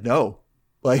she said no.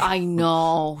 Like, I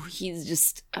know. He's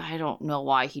just, I don't know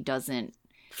why he doesn't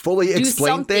fully do explain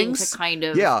something things. to kind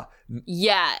of. Yeah.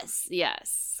 Yes.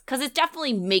 Because it's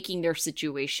definitely making their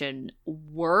situation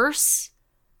worse.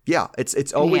 Yeah,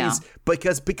 it's always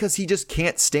because he just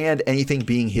can't stand anything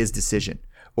being his decision,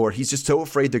 or he's just so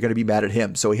afraid they're going to be mad at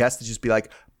him. So he has to just be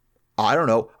like, I don't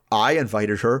know, I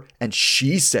invited her and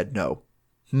she said no.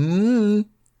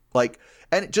 Like,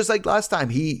 and just like last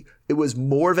time, it was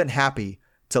more than happy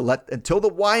to until the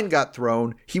wine got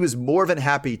thrown. He was more than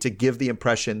happy to give the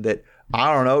impression that,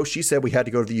 I don't know, she said we had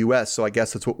to go to the US, so I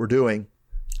guess that's what we're doing.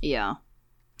 Yeah.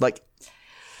 Like,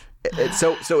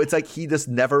 so it's like he just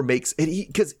never makes it,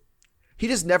 because he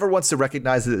just never wants to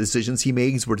recognize that the decisions he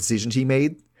makes were decisions he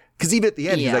made. Because even at the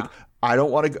end, he's like, I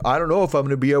don't know if I'm going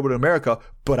to be able to America,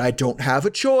 but I don't have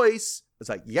a choice. It's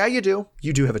like, yeah, you do.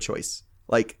 You do have a choice.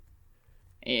 Like,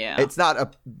 it's not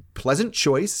a pleasant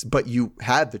choice, but you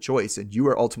had the choice, and you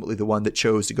are ultimately the one that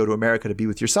chose to go to America to be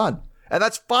with your son. And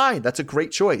that's fine. That's a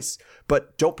great choice.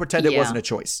 But don't pretend it wasn't a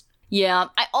choice. Yeah.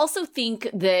 I also think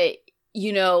that,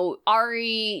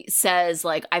 Ari says,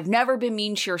 like, I've never been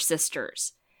mean to your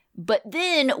sisters. But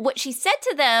then what she said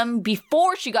to them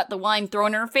before she got the wine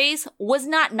thrown in her face was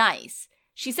not nice.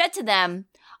 She said to them,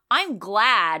 I'm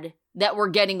glad that we're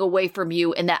getting away from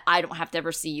you and that I don't have to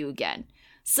ever see you again.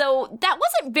 So that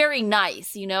wasn't very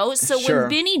nice, So when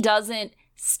Vinny doesn't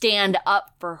stand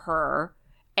up for her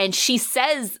and she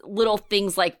says little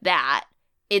things like that,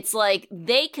 it's like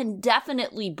they can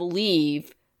definitely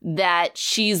believe that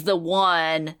she's the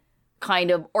one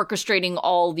kind of orchestrating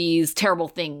all these terrible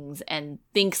things and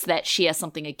thinks that she has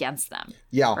something against them.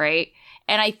 Yeah. Right?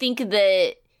 And I think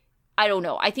that, I don't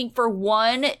know, I think for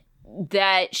one,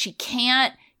 that she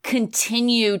can't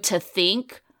continue to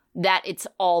think that it's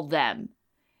all them.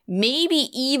 Maybe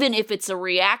even if it's a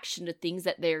reaction to things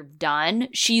that they've done,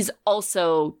 she's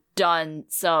also done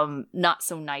some not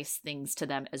so nice things to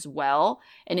them as well.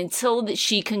 And until that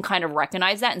she can kind of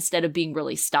recognize that, instead of being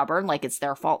really stubborn, like it's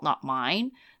their fault, not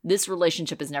mine, this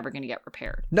relationship is never going to get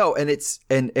repaired. No, and it's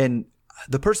and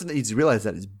the person that needs to realize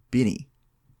that is Vinny.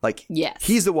 Like,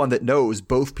 he's the one that knows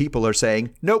both people are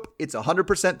saying, nope, it's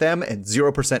 100% them and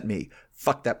 0% me.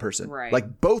 Fuck that person. Right.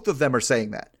 Like, both of them are saying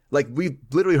that. Like, we've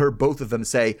literally heard both of them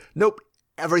say, nope,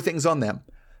 everything's on them.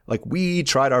 Like, we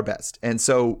tried our best. And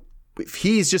so if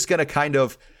he's just going to kind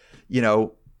of,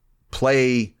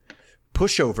 play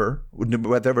pushover,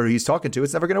 whatever he's talking to,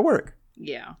 it's never going to work.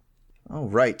 Yeah. All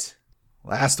right.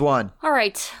 Last one. All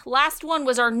right. Last one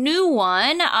was our new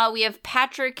one. We have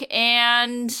Patrick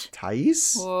and...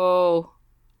 Thais? Whoa.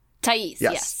 Thais,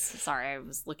 yes. Sorry, I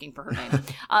was looking for her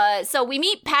name. So we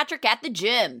meet Patrick at the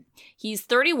gym. He's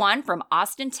 31 from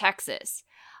Austin, Texas.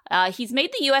 He's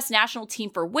made the U.S. national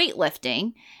team for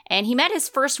weightlifting, and he met his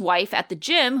first wife at the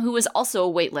gym, who was also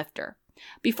a weightlifter.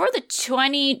 Before the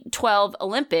 2012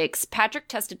 Olympics, Patrick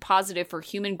tested positive for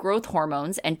human growth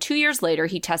hormones, and 2 years later,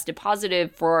 he tested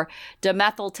positive for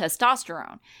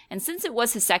dimethyltestosterone. And since it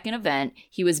was his second event,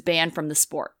 he was banned from the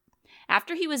sport.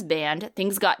 After he was banned,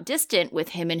 things got distant with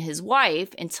him and his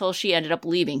wife until she ended up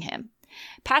leaving him.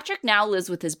 Patrick now lives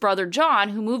with his brother John,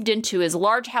 who moved into his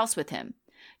large house with him.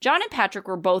 John and Patrick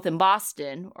were both in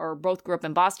Boston, or both grew up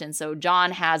in Boston, so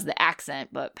John has the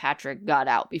accent, but Patrick got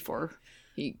out before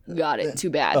he got it. Too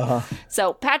bad.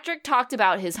 So Patrick talked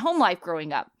about his home life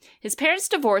growing up. His parents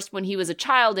divorced when he was a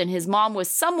child, and his mom was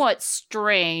somewhat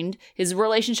strained. His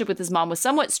relationship with his mom was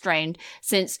somewhat strained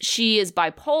since she is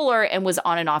bipolar and was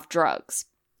on and off drugs.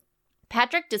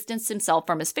 Patrick distanced himself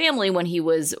from his family when he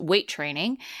was weight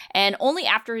training, and only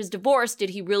after his divorce did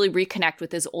he really reconnect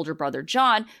with his older brother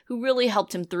John, who really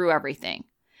helped him through everything.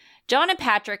 John and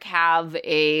Patrick have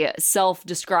a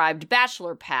self-described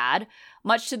bachelor pad,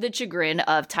 much to the chagrin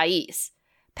of Thais,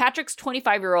 Patrick's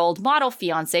 25-year-old model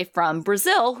fiance from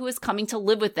Brazil, who is coming to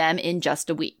live with them in just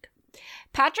a week.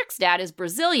 Patrick's dad is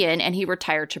Brazilian, and he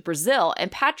retired to Brazil,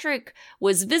 and Patrick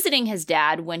was visiting his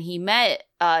dad when he met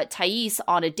Thais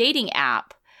on a dating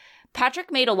app.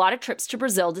 Patrick made a lot of trips to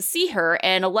Brazil to see her,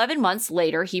 and 11 months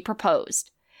later, he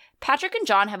proposed. Patrick and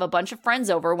John have a bunch of friends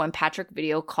over when Patrick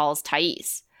video calls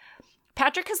Thais.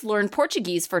 Patrick has learned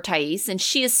Portuguese for Thais, and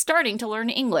she is starting to learn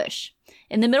English.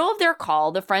 In the middle of their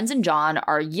call, the friends and John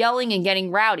are yelling and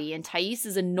getting rowdy, and Thais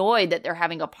is annoyed that they're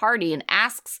having a party and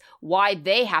asks why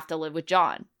they have to live with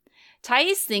John.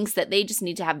 Thais thinks that they just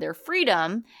need to have their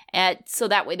freedom so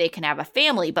that way they can have a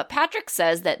family, but Patrick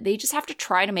says that they just have to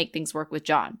try to make things work with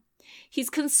John. He's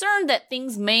concerned that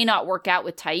things may not work out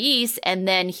with Thais, and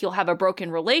then he'll have a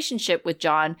broken relationship with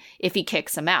John if he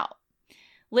kicks him out.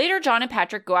 Later, John and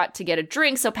Patrick go out to get a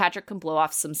drink so Patrick can blow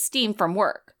off some steam from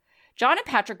work. John and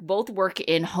Patrick both work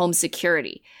in home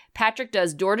security. Patrick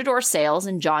does door-to-door sales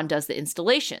and John does the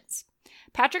installations.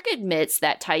 Patrick admits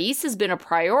that Thais has been a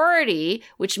priority,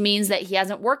 which means that he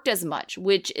hasn't worked as much,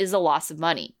 which is a loss of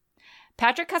money.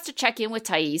 Patrick has to check in with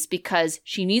Thais because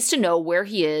she needs to know where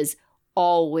he is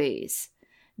always.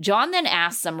 John then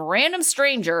asks some random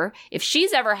stranger if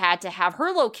she's ever had to have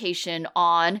her location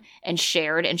on and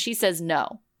shared, and she says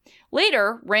no.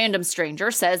 Later, random stranger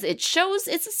says it shows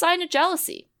it's a sign of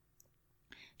jealousy.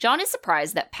 John is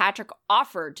surprised that Patrick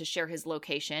offered to share his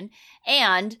location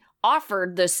and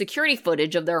offered the security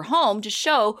footage of their home to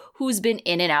show who's been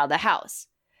in and out of the house.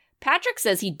 Patrick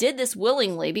says he did this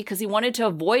willingly because he wanted to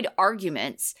avoid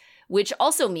arguments, which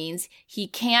also means he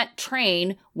can't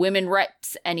train women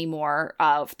reps anymore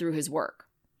through his work.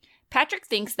 Patrick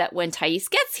thinks that when Thais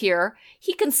gets here,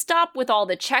 he can stop with all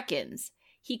the check-ins.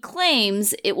 He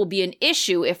claims it will be an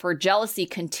issue if her jealousy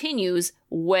continues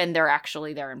when they're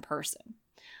actually there in person.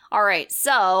 All right,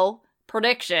 so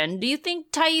prediction. Do you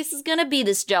think Thais is going to be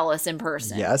this jealous in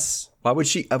person? Yes. Why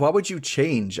would you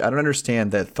change? I don't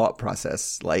understand the thought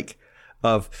process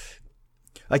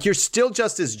you're still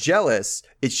just as jealous.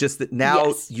 It's just that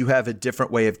now you have a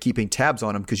different way of keeping tabs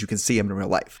on him because you can see him in real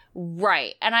life.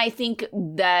 Right. And I think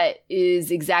that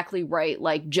is exactly right.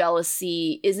 Like,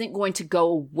 jealousy isn't going to go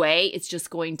away. It's just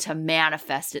going to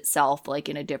manifest itself like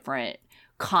in a different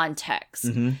context.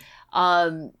 Mm-hmm.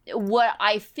 What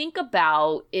I think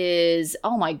about is,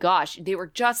 oh my gosh, they were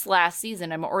just last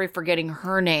season. I'm already forgetting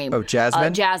her name. Oh,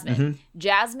 Jasmine? Jasmine. Mm-hmm.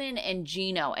 Jasmine and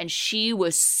Gino. And she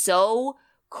was so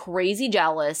crazy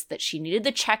jealous that she needed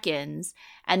the check-ins.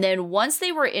 And then once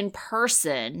they were in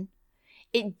person,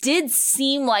 it did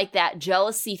seem like that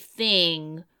jealousy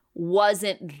thing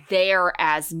wasn't there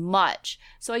as much.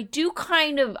 So I do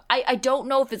I don't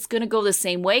know if it's going to go the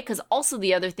same way, because also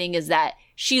the other thing is that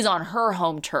she's on her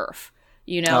home turf,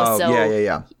 Oh, so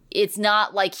yeah. It's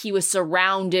not like he was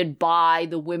surrounded by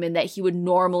the women that he would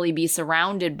normally be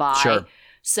surrounded by. Sure.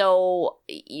 So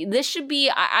this should be,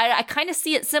 I kind of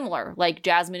see it similar, like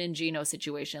Jasmine and Gino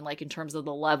situation, like in terms of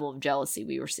the level of jealousy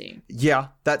we were seeing. Yeah,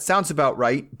 that sounds about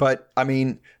right. But I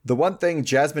mean, the one thing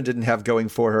Jasmine didn't have going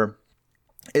for her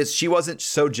is she wasn't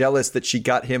so jealous that she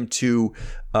got him to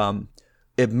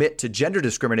admit to gender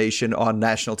discrimination on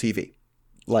national TV.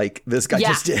 Like this guy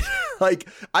just did. Like,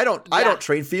 I don't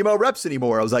train female reps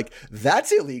anymore. I was like,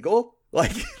 that's illegal.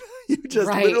 Like, you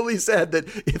just literally said that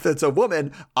if it's a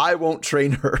woman, I won't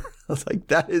train her. I was like,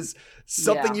 that is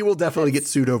something you will definitely get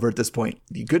sued over at this point.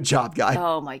 Good job, guy.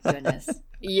 Oh my goodness.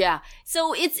 Yeah.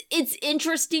 So it's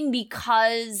interesting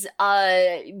because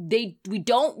we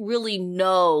don't really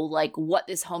know like what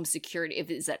this home security,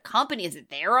 if it's a company, is it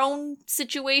their own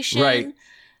situation? Right.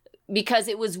 Because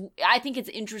I think it's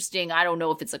interesting. I don't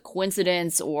know if it's a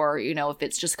coincidence or, if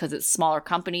it's just because it's a smaller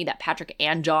company that Patrick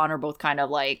and John are both kind of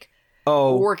like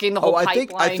working the whole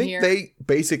pipeline I think here. they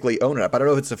basically own it. I don't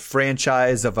know if it's a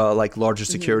franchise of a like larger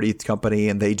security company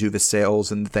and they do the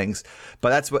sales and things. But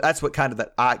that's what kind of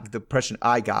the impression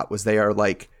I got was they are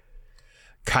like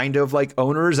kind of like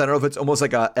owners. I don't know if it's almost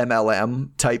like a MLM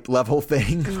type level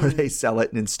thing where they sell it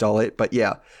and install it. But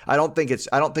yeah, I don't think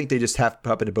they just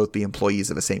happen to both be employees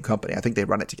of the same company. I think they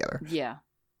run it together. Yeah.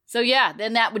 So yeah,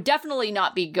 then that would definitely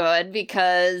not be good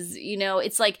because,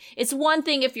 it's like, it's one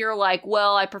thing if you're like,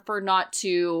 well, I prefer not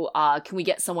to, can we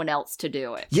get someone else to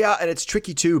do it? Yeah. And it's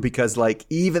tricky too, because like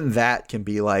even that can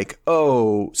be like,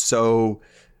 oh, so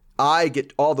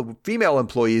all the female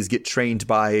employees get trained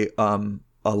by,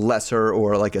 a lesser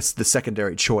or like the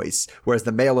secondary choice, whereas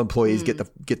the male employees get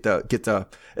the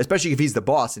especially if he's the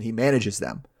boss and he manages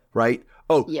them, right?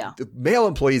 Oh, yeah. The male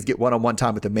employees get one-on-one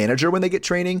time with the manager when they get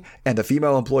training, and the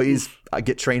female employees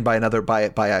get trained by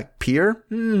a peer.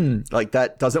 Like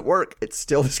that doesn't work. It's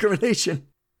still discrimination.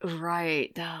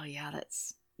 Right. Oh yeah,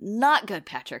 that's not good,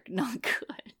 Patrick. Not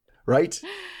good. Right?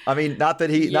 I mean, not that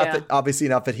he's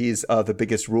the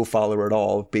biggest rule follower at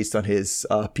all based on his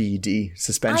PED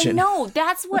suspension. I know.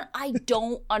 That's what I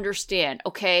don't understand.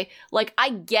 Okay. Like, I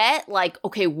get like,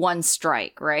 okay, one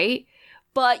strike, right?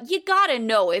 But you gotta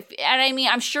know and I mean,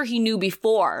 I'm sure he knew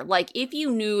before, like if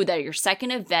you knew that your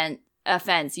second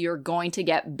offense, you're going to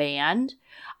get banned,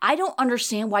 I don't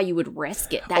understand why you would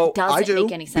risk it. That doesn't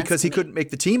make any sense because he couldn't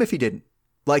make the team if he didn't.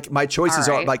 Like my choices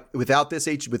are like without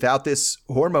this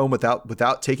hormone,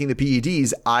 without taking the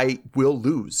PEDs, I will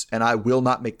lose and I will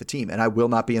not make the team and I will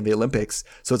not be in the Olympics.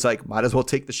 So it's like, might as well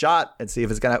take the shot and see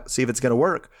if it's gonna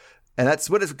work. And that's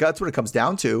what it comes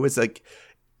down to. It's like,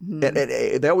 and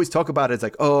they always talk about it. It's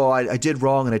like, oh, I did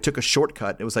wrong and I took a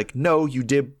shortcut. It was like, no, you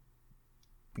did.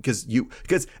 Because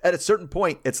at a certain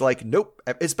point, it's like, nope,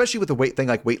 especially with a weight thing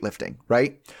like weightlifting,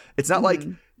 right? It's not like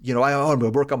I'm going to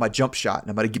work on my jump shot and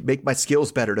I'm going to make my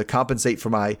skills better to compensate for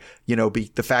my,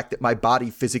 the fact that my body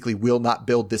physically will not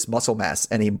build this muscle mass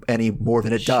any more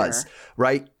than it does.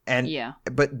 Right. And,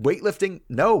 but weightlifting,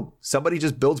 no, somebody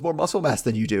just builds more muscle mass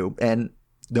than you do. And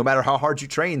no matter how hard you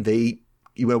train,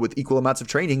 with equal amounts of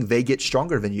training, they get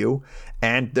stronger than you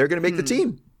and they're going to make the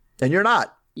team and you're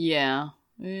not. Yeah.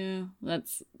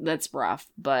 That's rough,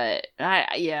 but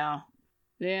Yeah.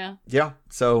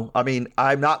 So, I mean,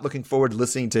 I'm not looking forward to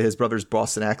listening to his brother's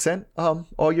Boston accent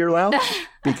all year long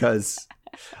because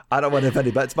I don't want to offend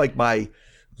him, but it's like my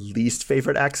least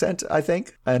favorite accent, I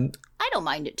think. And I don't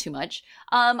mind it too much.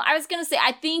 I was going to say,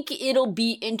 I think it'll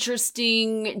be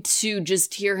interesting to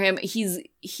just hear him.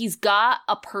 He's got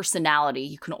a personality,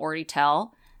 you can already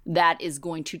tell, that is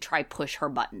going to try push her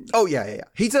buttons. Oh, yeah.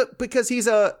 He's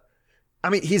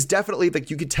definitely, like,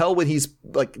 you could tell when he's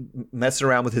like messing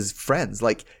around with his friends,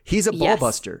 like he's a ball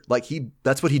buster. Like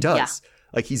that's what he does. Yeah.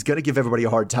 Like he's going to give everybody a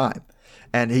hard time.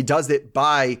 And he does it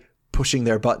by pushing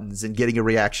their buttons and getting a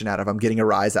reaction out of them, getting a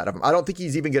rise out of them. I don't think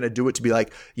he's even going to do it to be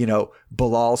like,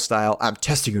 Bilal style. I'm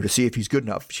testing her to see if he's good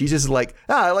enough. She's just like,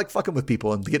 I like fucking with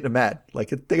people and getting them mad.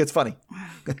 Like, I think it's funny.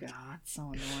 Oh, God,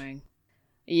 so annoying.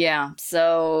 Yeah.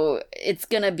 So it's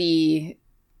going to be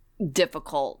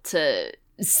difficult to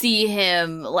see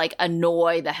him like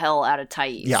annoy the hell out of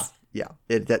Thais. Yeah.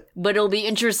 But it'll be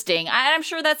interesting. I'm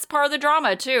sure that's part of the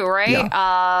drama too, right?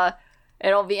 Yeah.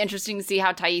 It'll be interesting to see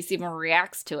how Thais even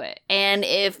reacts to it. And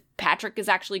if Patrick is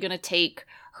actually going to take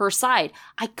her side.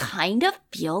 I kind of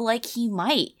feel like he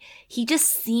might. He just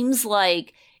seems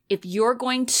like if you're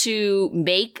going to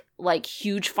make like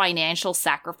huge financial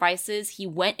sacrifices, he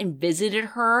went and visited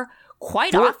her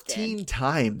quite 14 often. 14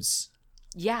 times.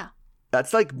 Yeah.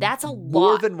 That's a lot.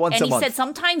 More than once a month. And he said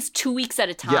sometimes 2 weeks at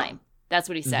a time. Yeah. That's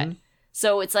what he said. Mm-hmm.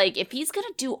 So it's like, if he's going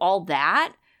to do all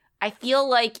that, I feel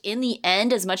like in the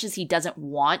end, as much as he doesn't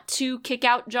want to kick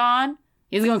out John,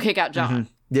 he's going to kick out John. Mm-hmm.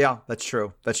 Yeah, that's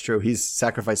true. That's true. He's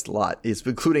sacrificed a lot. He's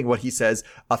including what he says,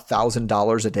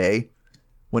 $1,000 a day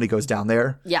when he goes down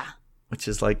there. Yeah. Which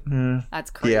is like,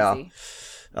 that's crazy. Yeah.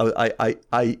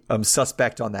 I'm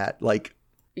suspect on that. Like,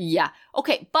 yeah.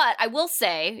 Okay. But I will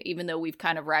say, even though we've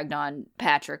kind of ragged on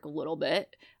Patrick a little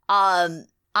bit,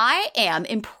 I am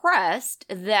impressed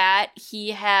that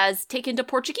he has taken to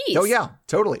Portuguese. Oh, yeah.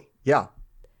 Totally. Yeah.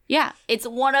 Yeah. It's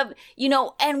one of,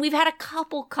 and we've had a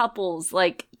couple couples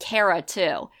like Kara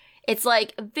too. It's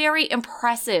like very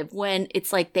impressive when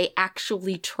it's like they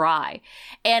actually try.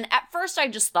 And at first I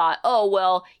just thought, oh,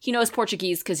 well, he knows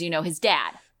Portuguese because, his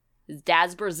dad. His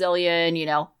dad's Brazilian,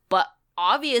 but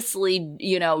obviously,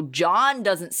 John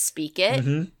doesn't speak it.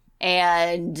 Mm-hmm.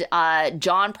 And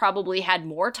John probably had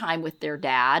more time with their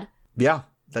dad. Yeah,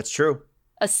 that's true.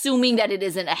 Assuming that it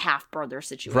isn't a half-brother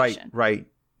situation. Right.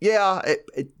 Yeah,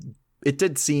 it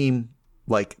did seem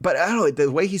like, but I don't know,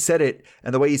 the way he said it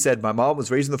and the way he said, my mom was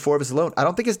raising the four of us alone, I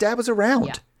don't think his dad was around.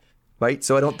 Yeah. Right?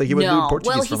 So I don't think he would do Portuguese.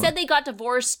 Well, he said they got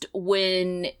divorced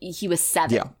when he was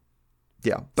 7.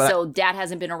 Yeah. But so dad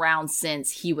hasn't been around since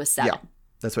he was 7. Yeah,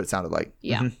 that's what it sounded like.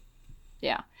 Yeah. Mm-hmm.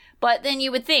 Yeah. But then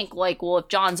you would think, like, well, if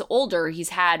John's older, he's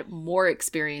had more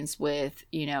experience with,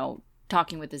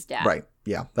 talking with his dad. Right.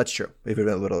 Yeah, that's true. Maybe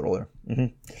a little older. Mm-hmm.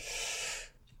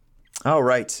 All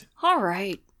right.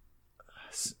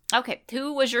 Okay.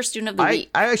 Who was your student of the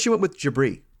week? I actually went with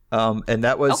Jabri. And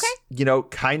that was,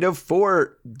 kind of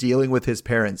for dealing with his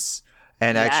parents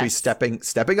and actually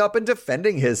stepping up and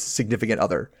defending his significant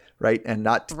other. Right. And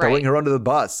not throwing her under the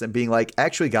bus and being like,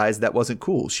 actually, guys, that wasn't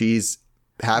cool. She's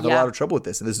having a lot of trouble with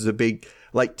this. And this is a big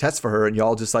test for her. And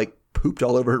y'all just pooped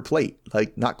all over her plate.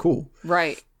 Like, not cool.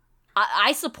 Right.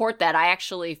 I support that. I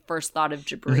actually first thought of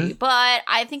Jabri, but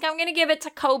I think I'm going to give it to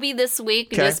Kobe this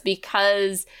week just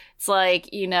because it's like,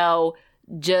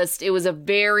 it was a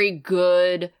very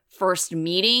good first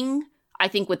meeting. I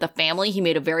think with the family, he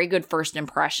made a very good first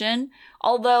impression.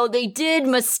 Although they did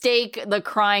mistake the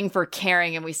crying for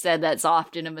caring, and we said that's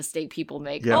often a mistake people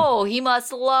make. Yeah. Oh, he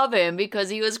must love him because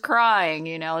he was crying.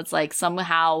 It's like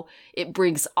somehow it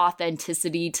brings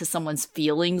authenticity to someone's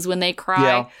feelings when they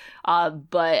cry. Yeah.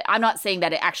 But I'm not saying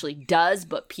that it actually does,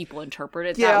 but people interpret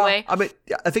it that way. I mean,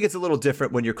 I think it's a little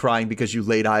different when you're crying because you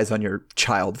laid eyes on your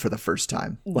child for the first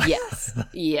time. Yes.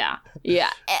 Yeah.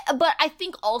 But I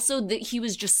think also that he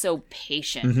was just so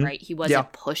patient, right? He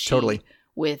wasn't pushy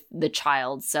with the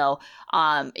child. So,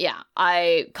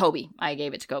 Kobe. I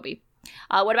gave it to Kobe.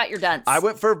 What about your dunce? I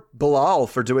went for Bilal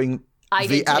for doing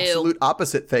the absolute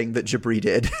opposite thing that Jabri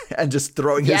did and just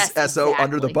throwing his SO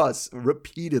under the bus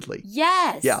repeatedly.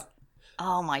 Yes. Yeah.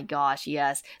 Oh my gosh,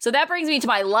 yes. So that brings me to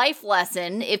my life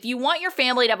lesson. If you want your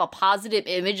family to have a positive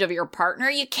image of your partner,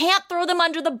 you can't throw them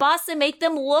under the bus and make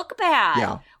them look bad.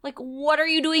 Yeah. Like, what are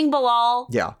you doing, Bilal?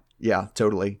 Yeah,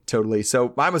 totally.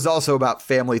 So mine was also about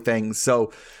family things.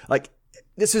 So like,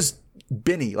 this is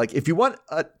Binny. Like, if you want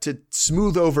to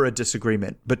smooth over a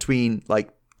disagreement between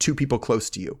like two people close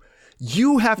to you,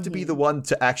 you have to be the one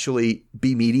to actually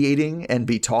be mediating and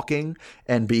be talking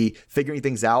and be figuring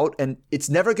things out. And it's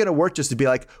never going to work just to be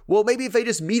like, well, maybe if they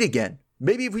just meet again,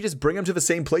 maybe if we just bring them to the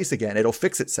same place again, it'll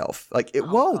fix itself. Like, it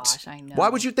won't. Gosh, I know. Why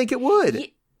would you think it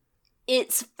would?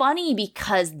 It's funny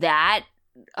because that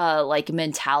like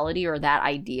mentality or that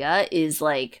idea is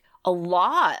like a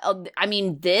lot of, I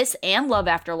mean, this and Love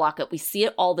After Lockup, we see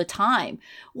it all the time.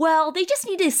 Well, they just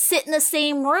need to sit in the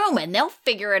same room and they'll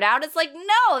figure it out. It's like,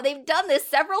 no, they've done this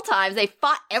several times. They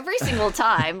fought every single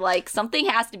time. Like, something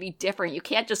has to be different. You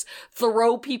can't just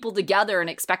throw people together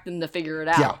and expect them to figure it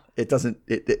out. Yeah, it doesn't,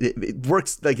 it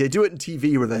works. Like, they do it in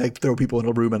TV where they like throw people in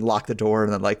a room and lock the door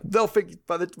and then like, they'll figure,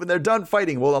 when they're done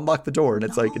fighting, we'll unlock the door. And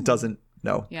it's like, it doesn't.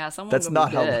 No. Yeah, someone that's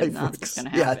not how life That's works. what's gonna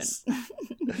happen. Yes.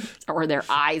 Or their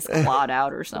eyes clawed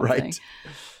out or something. Right.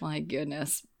 My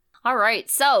goodness. All right.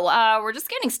 So we're just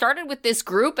getting started with this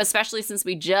group, especially since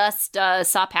we just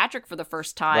saw Patrick for the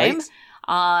first time.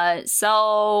 Right.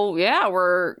 So yeah,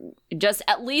 we're just,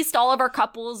 at least all of our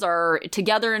couples are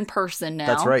together in person now.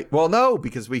 That's right. Well, no,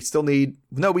 because we still need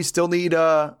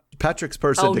Patrick's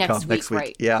person to come next week.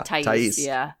 Right. Yeah. Thais.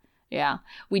 Yeah.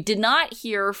 We did not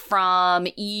hear from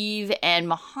Eve and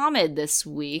Muhammad this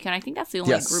week, and I think that's the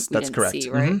only group we didn't see,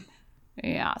 right? Mm-hmm.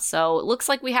 Yeah. So it looks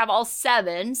like we have all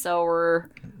 7. So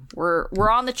we're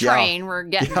on the train. We're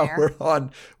getting there.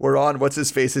 We're on what's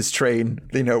his face's train.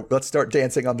 You know, let's start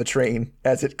dancing on the train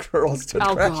as it curls to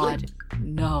crashing. God.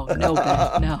 No, Ben,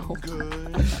 no.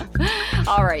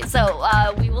 All right.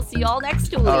 So we will see you all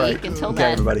next week. All right. Until okay,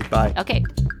 then. everybody. Bye. Okay.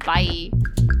 Bye.